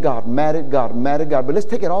mad at God, mad at God, mad at God. But let's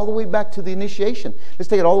take it all the way back to the initiation. Let's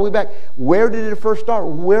take it all the way back. Where did it first start?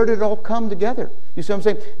 Where did it all come together? You see what I'm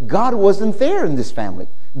saying? God wasn't there in this family.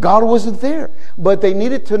 God wasn't there. But they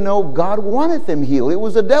needed to know God wanted them healed. It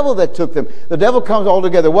was the devil that took them. The devil comes all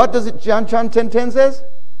together. What does it, John 10:10 says?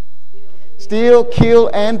 Steal, kill,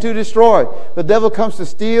 and to destroy. The devil comes to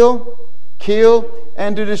steal, kill,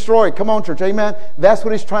 and to destroy. Come on, church. Amen. That's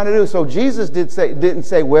what he's trying to do. So Jesus didn't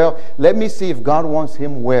say, well, let me see if God wants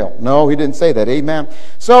him well. No, he didn't say that. Amen.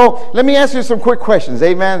 So let me ask you some quick questions.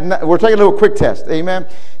 Amen. We're taking a little quick test. Amen.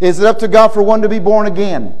 Is it up to God for one to be born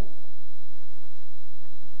again?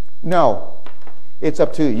 No. It's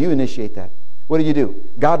up to you. You initiate that. What do?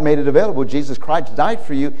 God made it available. Jesus Christ died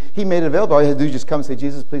for you. He made it available. All you have to do is just come and say,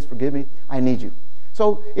 Jesus, please forgive me. I need you.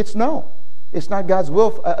 So it's no. It's not God's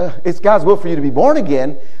will. It's God's will for you to be born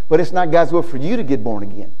again, but it's not God's will for you to get born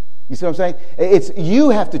again. You see what I'm saying? It's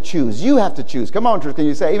you have to choose. You have to choose. Come on, church. Can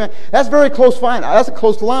you say amen? That's very close line. That's a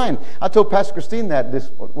close line. I told Pastor Christine that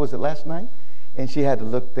was it last night? And she had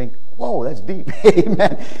to think, whoa, that's deep.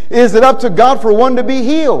 Amen. Is it up to God for one to be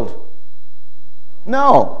healed?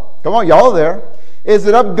 No. Come on, y'all there. Is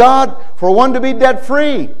it up God for one to be debt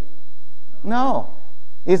free? No.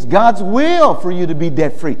 It's God's will for you to be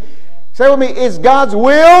debt free. Say with me, it's God's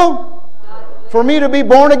will for me to be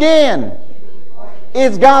born again.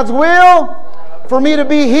 It's God's will for me to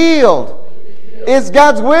be healed. It's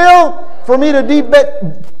God's will for me to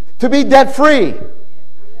be debt free.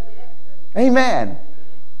 Amen.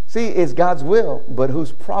 See, it's God's will, but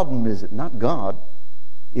whose problem is it? Not God.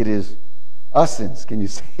 It is usins. Can you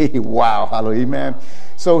say, wow, hallelujah, amen.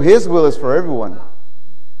 So his will is for everyone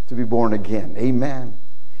to be born again. Amen.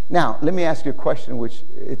 Now, let me ask you a question, which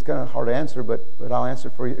it's kind of hard to answer, but I'll answer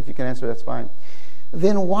for you. If you can answer, that's fine.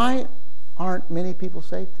 Then why aren't many people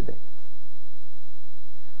saved today?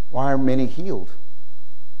 Why are many healed?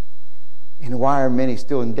 And why are many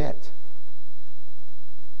still in debt?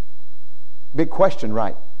 Big question,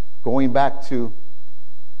 right? Going back to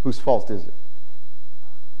whose fault is it?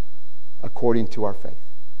 According to our faith.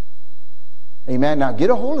 Amen. Now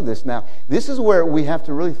get a hold of this. Now this is where we have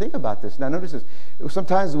to really think about this. Now notice this.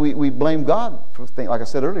 Sometimes we blame God for things. Like I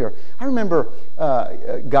said earlier, I remember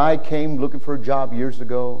a guy came looking for a job years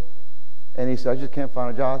ago, and he said, "I just can't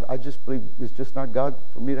find a job. I just believe it's just not God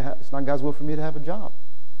for me to have. It's not God's will for me to have a job."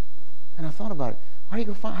 And I thought about it. How you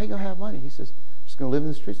gonna have money? He says, "I'm just gonna live in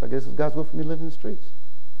the streets. I guess it's God's will for me to live in the streets."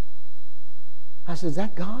 I said, "Is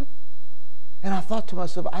that God?" And I thought to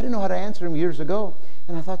myself, I didn't know how to answer him years ago.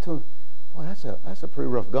 And I thought to him, boy, that's a pretty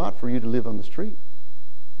rough God for you to live on the street.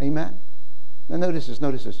 Amen. Now notice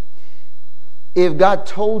this. If God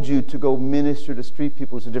told you to go minister to street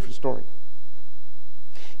people, it's a different story.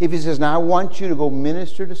 If he says, now I want you to go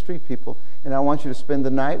minister to street people, and I want you to spend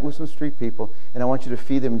the night with some street people, and I want you to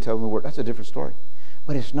feed them and tell them the word, that's a different story.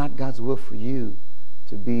 But it's not God's will for you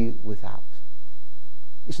to be without.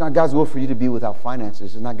 It's not God's will for you to be without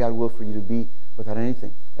finances. It's not God's will for you to be without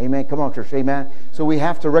anything. Amen. Come on, church. Amen. So we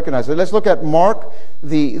have to recognize it. Let's look at Mark.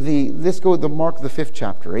 Let's go to Mark the 5th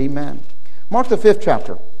chapter. Amen. Mark the 5th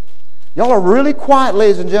chapter. Y'all are really quiet,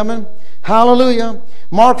 ladies and gentlemen. Hallelujah.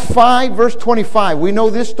 Mark 5, verse 25. We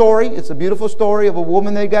know this story. It's a beautiful story of a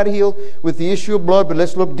woman that got healed with the issue of blood, but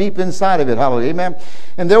let's look deep inside of it. Hallelujah. Amen.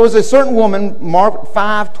 And there was a certain woman, Mark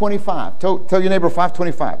 5:25. Tell your neighbor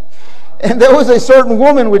 5:25. And there was a certain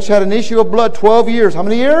woman which had an issue of blood 12 years. How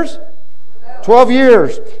many years? 12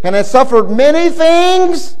 years. And had suffered many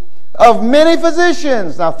things of many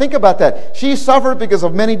physicians. Now think about that. She suffered because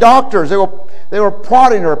of many doctors. They were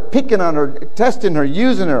prodding her, picking on her, testing her,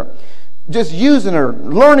 using her,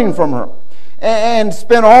 learning from her. And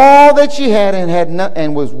spent all that she had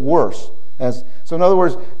and was worse. So in other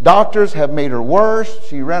words, doctors have made her worse.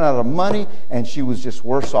 She ran out of money and she was just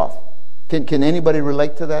worse off. Can anybody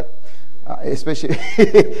relate to that? Especially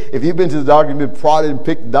if you've been to the doctor, you've been prodded and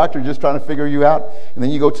picked the doctor just trying to figure you out, and then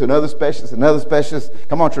you go to another specialist.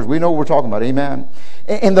 Come on, church, we know what we're talking about. Amen.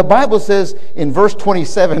 And the Bible says in verse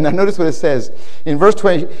 27, now notice what it says. In verse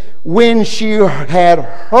 20, when she had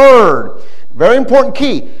heard, very important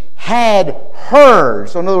key, had heard.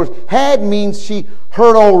 So in other words, had means she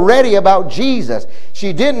heard already about Jesus.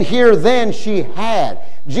 She didn't hear then, she had.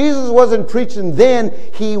 Jesus wasn't preaching then.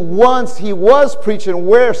 She was preaching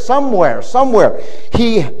where? Somewhere.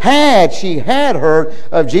 She had heard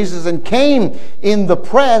of Jesus and came in the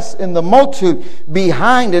press, in the multitude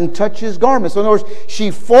behind and touched his garment. So in other words,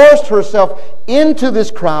 she forced herself into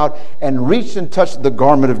this crowd and reached and touched the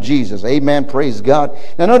garment of Jesus. Amen. Praise God.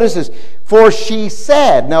 Now notice this. For she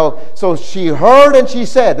said. Now, so she heard and she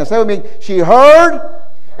said. Now say with me. She heard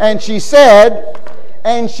and she said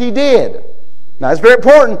and she did. Now, it's very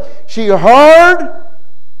important. She heard,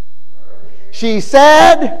 she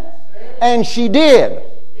said, and she did.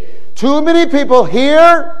 Too many people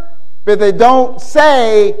hear, but they don't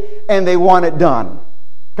say, and they want it done.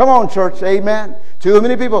 Come on, church. Amen. Too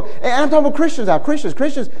many people. And I'm talking about Christians now.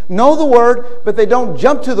 Christians know the word, but they don't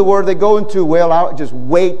jump to the word. They go into, well, I'll just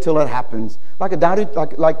wait till it happens. Like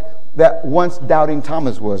that once doubting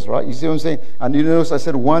Thomas was, right? You see what I'm saying? I need to notice I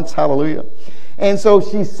said once, hallelujah. And so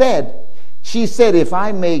she said, if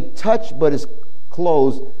I may touch but his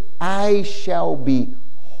clothes, I shall be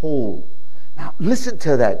whole. Now, listen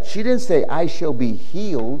to that. She didn't say, I shall be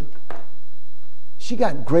healed. She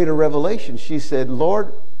got greater revelation. She said,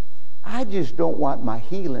 Lord, I just don't want my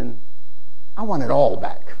healing. I want it all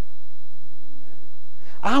back.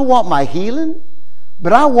 I want my healing,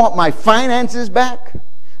 but I want my finances back.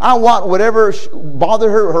 I want whatever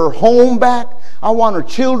bothered her home back. I want her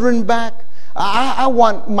children back. I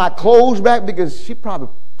want my clothes back, because she probably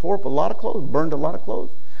tore up a lot of clothes, burned a lot of clothes.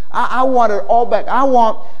 I want it all back. I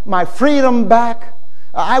want my freedom back.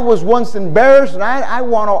 I was once embarrassed, and I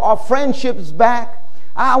want our friendships back.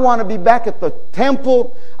 I want to be back at the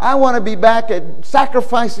temple. I want to be back at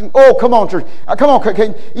sacrificing. Oh, come on, church. Come on.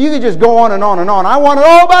 You can just go on and on and on. I want it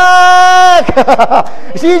all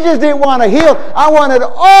back. She just didn't want to heal. I want it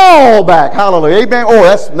all back. Hallelujah. Amen. Oh,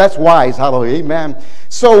 that's wise. Hallelujah. Amen.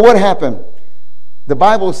 So what happened? The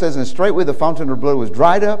Bible says, and straightway the fountain of her blood was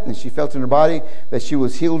dried up, and she felt in her body that she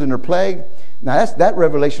was healed in her plague. Now that's that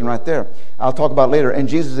revelation right there. I'll talk about it later. And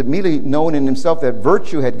Jesus, immediately knowing in himself that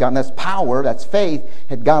virtue had gone, that's power, that's faith,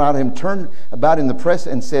 had gone out of him, turned about in the press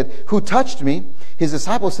and said, who touched me? His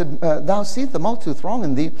disciples said, thou seest the multitude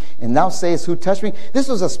thronging thee, and thou sayest, who touched me? This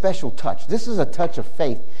was a special touch. This is a touch of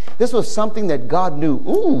faith. This was something that God knew.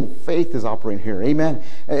 Ooh, faith is operating here. Amen.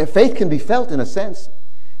 Faith can be felt in a sense.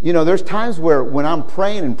 You know, there's times where when I'm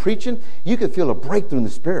praying and preaching, you can feel a breakthrough in the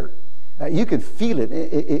Spirit. You can feel it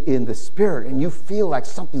in the Spirit, and you feel like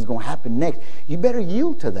something's going to happen next. You better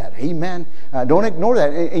yield to that. Amen. Don't ignore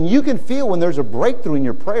that. And you can feel when there's a breakthrough in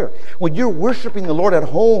your prayer. When you're worshiping the Lord at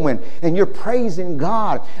home and you're praising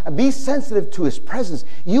God, be sensitive to His presence.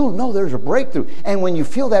 You'll know there's a breakthrough. And when you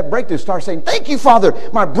feel that breakthrough, start saying, thank you, Father.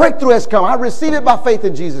 My breakthrough has come. I receive it by faith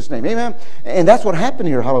in Jesus' name. Amen. And that's what happened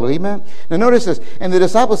here. Hallelujah. Amen. Now notice this. And the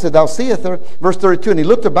disciples said, thou seest her. Verse 32. And he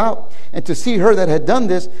looked about and to see her that had done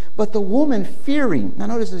this. But the woman fearing. Now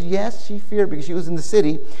notice this. Yes, she feared because she was in the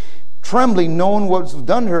city. Trembling, knowing what was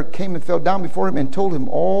done to her, came and fell down before him and told him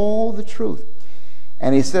all the truth.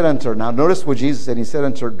 And he said unto her, now notice what Jesus said. He said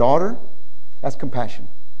unto her, daughter, that's compassion.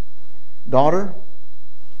 Daughter,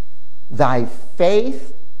 thy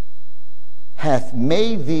faith hath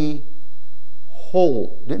made thee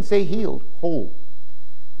whole. Didn't say healed, whole.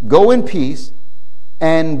 Go in peace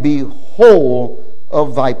and be whole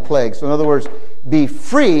of thy plague. So in other words, be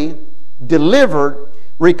free, delivered,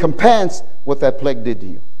 recompense what that plague did to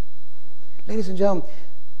you. Ladies and gentlemen,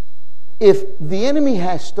 if the enemy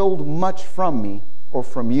has stolen much from me or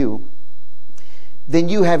from you, then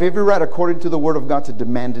you have every right, according to the Word of God, to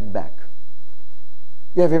demand it back.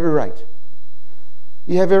 You have every right.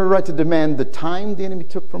 You have every right to demand the time the enemy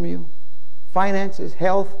took from you, finances,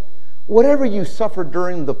 health, whatever you suffered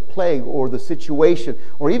during the plague or the situation,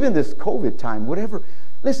 or even this COVID time, whatever.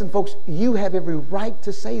 Listen, folks, you have every right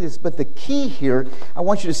to say this, but the key here, I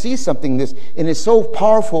want you to see something, this, and it's so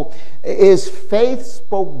powerful, is faith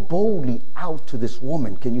spoke boldly out to this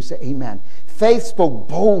woman. Can you say amen? Faith spoke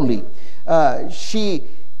boldly. She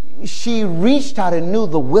reached out and knew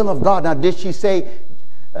the will of God. Now, did she say,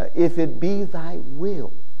 if it be thy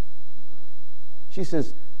will? She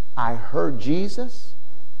says, I heard Jesus.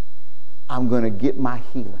 I'm going to get my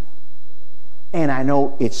healing. And I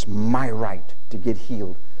know it's my right to get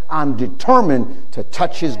healed. I'm determined to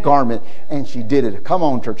touch his garment. And she did it. Come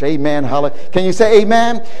on, church. Amen. Hallelujah. Can you say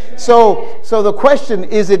amen? So the question,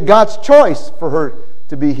 is it God's choice for her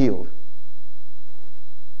to be healed?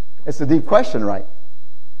 It's a deep question, right?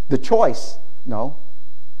 The choice. No.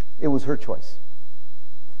 It was her choice.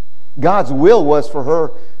 God's will was for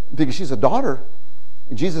her, because she's a daughter.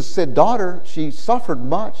 Jesus said, daughter, she suffered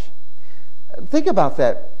much. Think about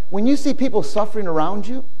that. When you see people suffering around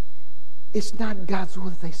you, it's not God's will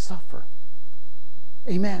that they suffer.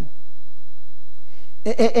 Amen.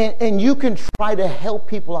 And you can try to help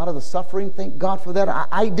people out of the suffering. Thank God for that.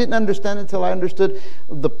 I didn't understand it until I understood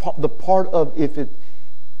the part of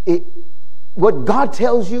what God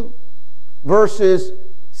tells you versus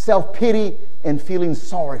self-pity and feeling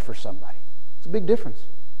sorry for somebody. It's a big difference.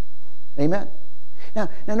 Amen. Now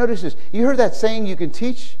notice this. You heard that saying, you can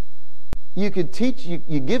teach. You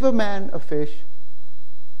give a man a fish,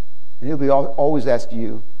 and he'll be always ask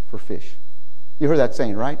you for fish. You heard that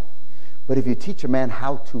saying, right? But if you teach a man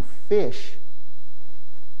how to fish,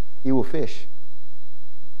 he will fish.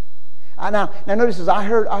 Now notice this. I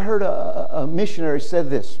heard a missionary said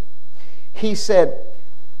this. He said,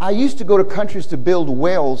 I used to go to countries to build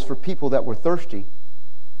wells for people that were thirsty,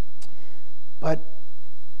 but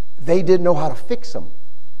they didn't know how to fix them.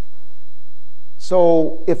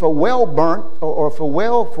 So if a well burnt, or if a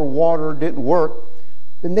well for water didn't work,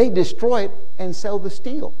 then they destroy it and sell the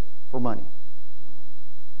steel for money.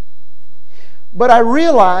 But I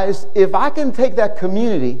realized if I can take that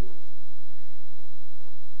community,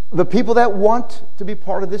 the people that want to be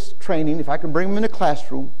part of this training, if I can bring them in a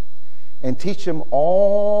classroom, and teach them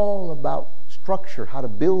all about structure, how to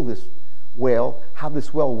build this well, how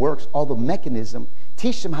this well works, all the mechanism.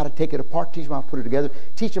 Teach them how to take it apart. Teach them how to put it together.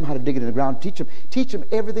 Teach them how to dig it in the ground. Teach them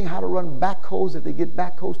everything, how to run backhoes. If they get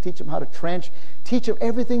backhoes, teach them how to trench. Teach them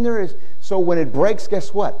everything there is. So when it breaks,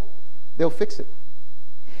 guess what? They'll fix it.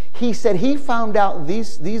 He said he found out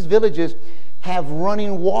these villages have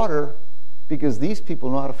running water because these people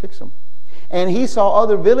know how to fix them. And he saw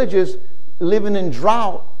other villages living in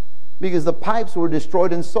drought because the pipes were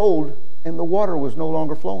destroyed and sold and the water was no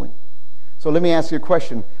longer flowing. So let me ask you a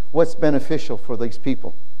question. What's beneficial for these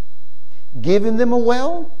people? Giving them a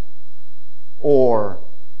well or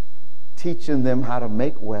teaching them how to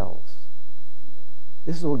make wells?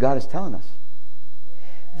 This is what God is telling us.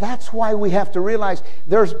 That's why we have to realize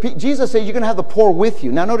Jesus says you're going to have the poor with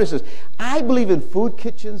you. Now notice this. I believe in food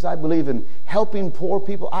kitchens. I believe in helping poor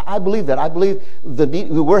people. I believe that. I believe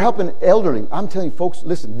we're helping elderly. I'm telling you folks,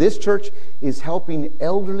 listen, this church is helping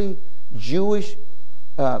elderly Jewish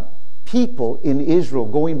people in Israel,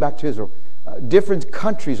 going back to Israel. Different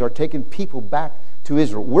countries are taking people back to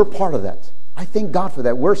Israel. We're part of that. I thank God for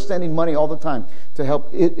that. We're sending money all the time to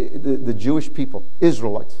help the Jewish people,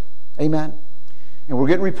 Israelites. Amen. And we're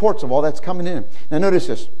getting reports of all that's coming in. Now notice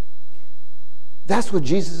this. That's what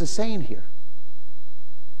Jesus is saying here.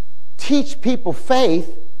 Teach people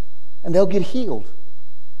faith and they'll get healed.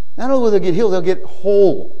 Not only will they get healed, they'll get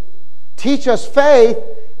whole. Teach us faith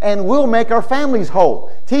and we'll make our families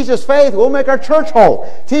whole. Teach us faith, we'll make our church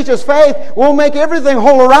whole. Teach us faith, we'll make everything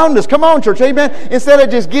whole around us. Come on, church, amen? Instead of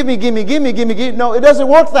just give me. No, it doesn't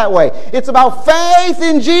work that way. It's about faith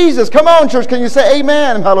in Jesus. Come on, church, can you say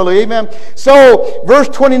amen? Hallelujah, amen. So, verse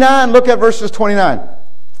 29, look at verses 29.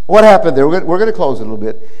 What happened there? We're going to close it a little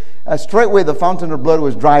bit. Straightway the fountain of blood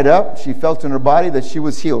was dried up. She felt in her body that she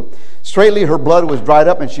was healed. Straightly her blood was dried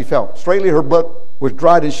up and she felt. Straightly her blood was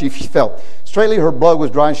dried and she felt. Straightly her blood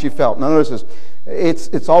was dry and she felt. Now notice this.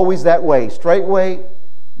 It's always that way. Straightway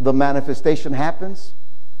the manifestation happens.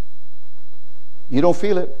 You don't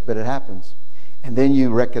feel it, but it happens. And then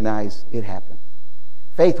you recognize it happened.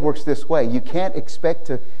 Faith works this way. You can't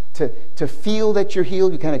expect to feel that you're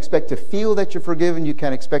healed. You can't expect to feel that you're forgiven. You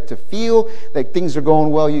can't expect to feel that things are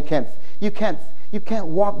going well. You can't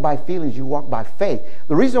walk by feelings. You walk by faith.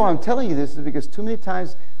 The reason why I'm telling you this is because too many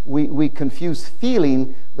times we confuse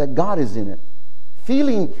feeling that God is in it.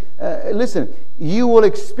 Feeling, listen, you will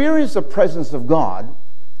experience the presence of God.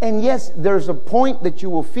 And yes, there's a point that you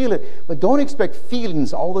will feel it. But don't expect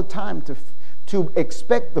feelings all the time to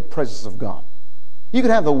expect the presence of God. You can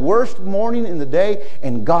have the worst morning in the day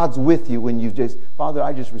and God's with you when you just, Father,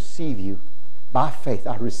 I just receive you. By faith,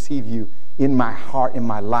 I receive you in my heart, in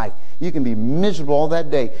my life. You can be miserable all that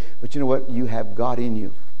day, but you know what? You have God in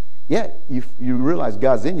you. Yeah, you realize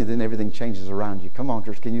God's in you, then everything changes around you. Come on,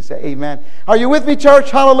 church. Can you say amen? Are you with me,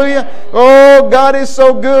 church? Hallelujah. Oh, God is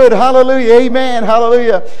so good. Hallelujah. Amen.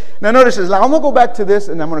 Hallelujah. Now notice this. Now, I'm going to go back to this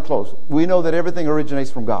and I'm going to close. We know that everything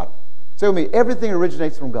originates from God. Say with me, everything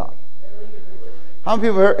originates from God. How many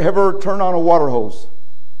people have ever turned on a water hose?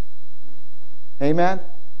 Amen?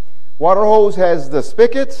 Water hose has the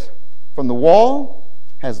spigot from the wall,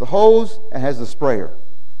 has the hose, and has the sprayer.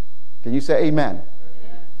 Can you say amen?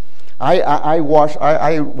 I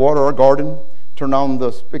water our garden, turn on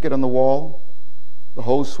the spigot on the wall, the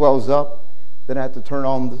hose swells up, then I have to turn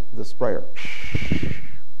on the sprayer.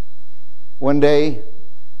 One day,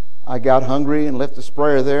 I got hungry and left the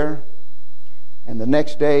sprayer there. And the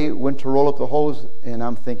next day, went to roll up the hose, and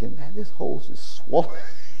I'm thinking, man, this hose is swollen.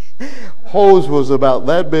 Hose was about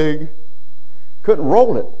that big. Couldn't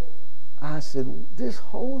roll it. I said, this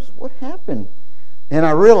hose, what happened? And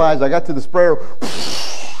I realized I got to the sprayer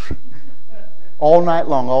all night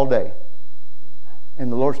long, all day.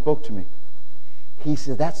 And the Lord spoke to me. He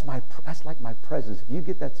said, that's like my presence. If you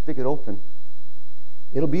get that spigot open,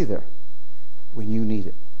 it'll be there when you need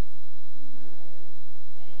it.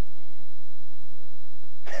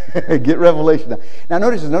 Get revelation. Now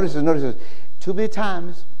notice this. Too many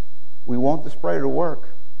times we want the sprayer to work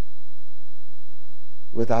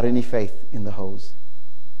without any faith in the hose.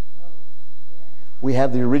 We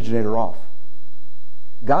have the originator off.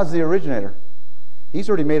 God's the originator. He's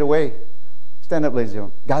already made a way. Stand up, ladies and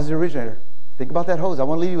gentlemen. God's the originator. Think about that hose. I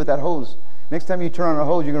want to leave you with that hose. Next time you turn on a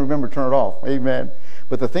hose, you're going to remember to turn it off. Amen.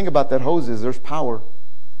 But the thing about that hose is there's power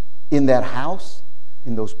in that house,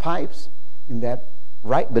 in those pipes, in that.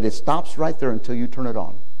 Right, but it stops right there until you turn it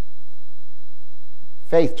on.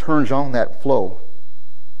 Faith turns on that flow.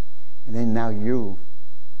 And then now you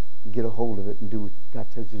get a hold of it and do what God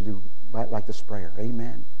tells you to do, like the sprayer.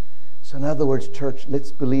 Amen. So in other words, church, let's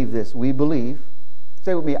believe this. We believe.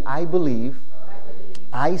 Say with me, I believe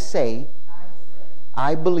I say,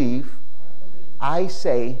 I believe, I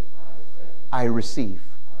say, I receive.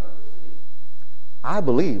 I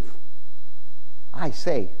believe, I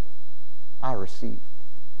say, I receive.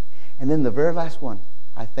 And then the very last one,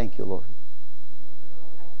 I thank you, Lord.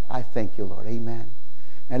 I thank you, Lord. Amen.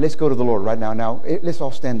 Now let's go to the Lord right now. Now let's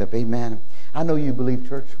all stand up. Amen. I know you believe,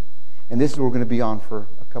 church. And this is what we're going to be on for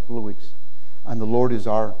a couple of weeks. And the Lord is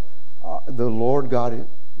the Lord God.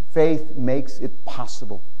 Faith makes it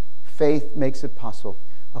possible. Faith makes it possible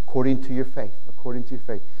according to your faith. According to your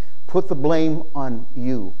faith. Put the blame on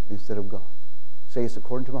you instead of God. Say it's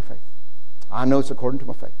according to my faith. I know it's according to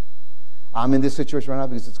my faith. I'm in this situation right now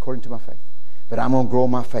because it's according to my faith. But I'm going to grow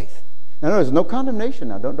my faith. Now notice, no condemnation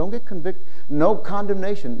now. Don't get convicted. No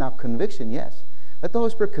condemnation. Now conviction, yes. Let the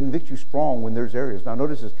Holy Spirit convict you strong when there's areas. Now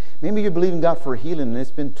notice this. Maybe you're believing God for healing and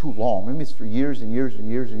it's been too long. Maybe it's for years and years and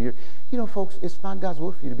years and years. You know, folks, it's not God's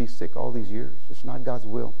will for you to be sick all these years. It's not God's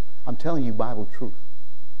will. I'm telling you Bible truth.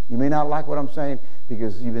 You may not like what I'm saying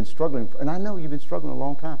because you've been struggling. And I know you've been struggling a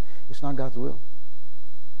long time. It's not God's will.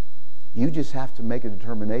 You just have to make a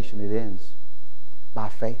determination. It ends by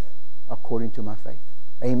faith, according to my faith.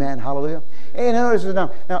 Amen. Hallelujah. And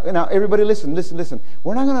now, everybody listen.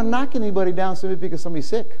 We're not going to knock anybody down simply because somebody's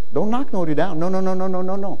sick. Don't knock nobody down.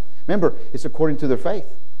 No. Remember, it's according to their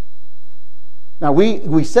faith. Now,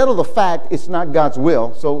 we settle the fact it's not God's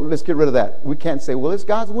will, so let's get rid of that. We can't say, well, it's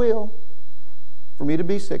God's will for me to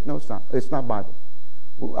be sick. No, it's not. It's not Bible.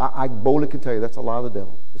 I boldly can tell you that's a lie of the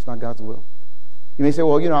devil. It's not God's will. You may say,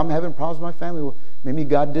 well, I'm having problems with my family. Well, maybe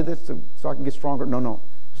God did this so I can get stronger. No.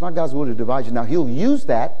 It's not God's will to divide you. Now, He'll use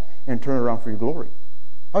that and turn it around for your glory.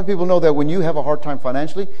 How many people know that when you have a hard time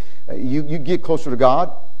financially, you get closer to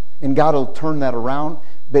God, and God will turn that around,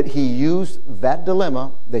 but He used that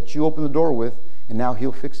dilemma that you opened the door with, and now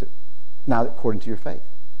He'll fix it. Now, according to your faith.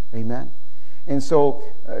 Amen. And so,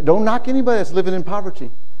 don't knock anybody that's living in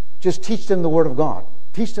poverty. Just teach them the Word of God.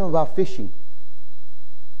 Teach them about fishing.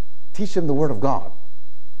 Teach them the Word of God.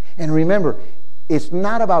 And remember, it's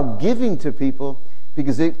not about giving to people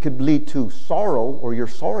because it could lead to sorrow, or you're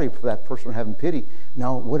sorry for that person or having pity.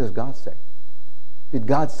 No, what does God say? Did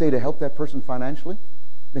God say to help that person financially?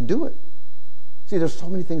 Then do it. See, there's so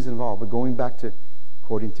many things involved, but going back to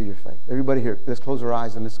according to your faith. Everybody here, let's close our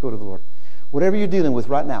eyes and let's go to the Lord. Whatever you're dealing with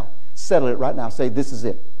right now, settle it right now. Say, this is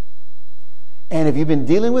it. And if you've been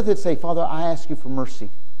dealing with it, say, Father, I ask you for mercy.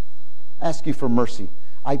 Ask you for mercy.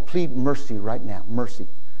 I plead mercy right now. Mercy.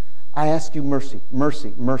 I ask you mercy.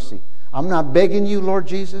 Mercy. Mercy. I'm not begging you, Lord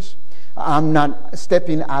Jesus. I'm not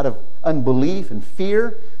stepping out of unbelief and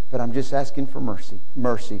fear, but I'm just asking for mercy.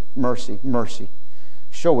 Mercy. Mercy. Mercy.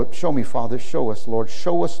 Show it. Show me, Father. Show us, Lord.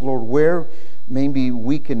 Show us, Lord, where maybe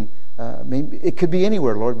we can, maybe it could be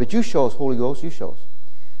anywhere, Lord, but you show us, Holy Ghost, you show us.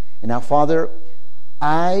 And now, Father,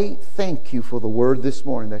 I thank you for the word this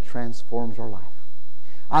morning that transforms our life.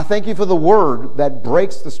 I thank you for the word that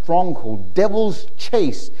breaks the stronghold. Devils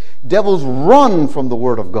chase. Devils run from the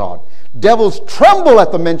word of God. Devils tremble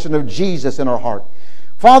at the mention of Jesus in our heart.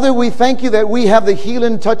 Father, we thank you that we have the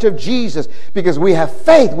healing touch of Jesus because we have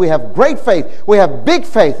faith. We have great faith. We have big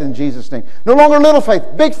faith in Jesus' name. No longer little faith,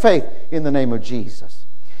 big faith in the name of Jesus.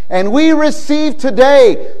 And we receive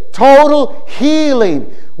today total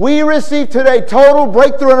healing. We receive today total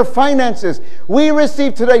breakthrough in our finances. We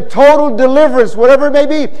receive today total deliverance, whatever it may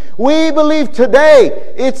be. We believe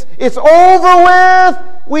today it's over with.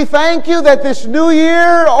 We thank you that this new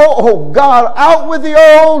year, oh God, out with the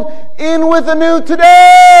old, in with the new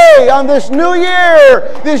today, on this new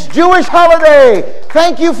year, this Jewish holiday.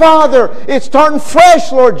 Thank you, Father. It's starting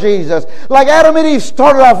fresh, Lord Jesus. Like Adam and Eve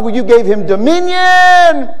started off when you gave him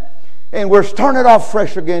dominion. And we're starting it off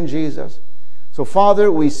fresh again, Jesus. So,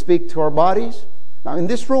 Father, we speak to our bodies. Now, in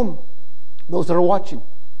this room, those that are watching,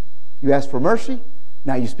 you ask for mercy.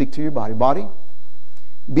 Now you speak to your body. Body,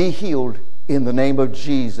 be healed in the name of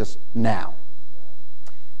Jesus now.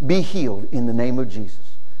 Be healed in the name of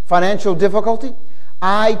Jesus. Financial difficulty,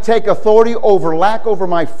 I take authority over lack over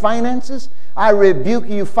my finances. I rebuke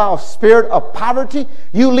you, foul spirit of poverty.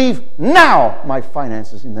 You leave now my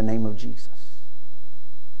finances in the name of Jesus.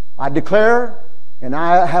 I declare and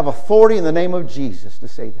I have authority in the name of Jesus to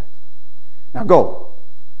say that. Now go,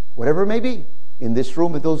 whatever it may be, in this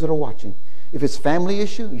room with those that are watching. If it's family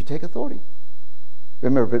issue, you take authority.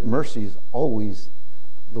 Remember, but mercy is always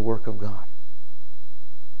the work of God.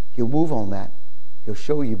 He'll move on that. He'll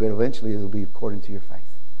show you, but eventually it'll be according to your faith.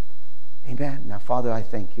 Amen. Now, Father, I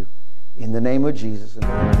thank you in the name of Jesus.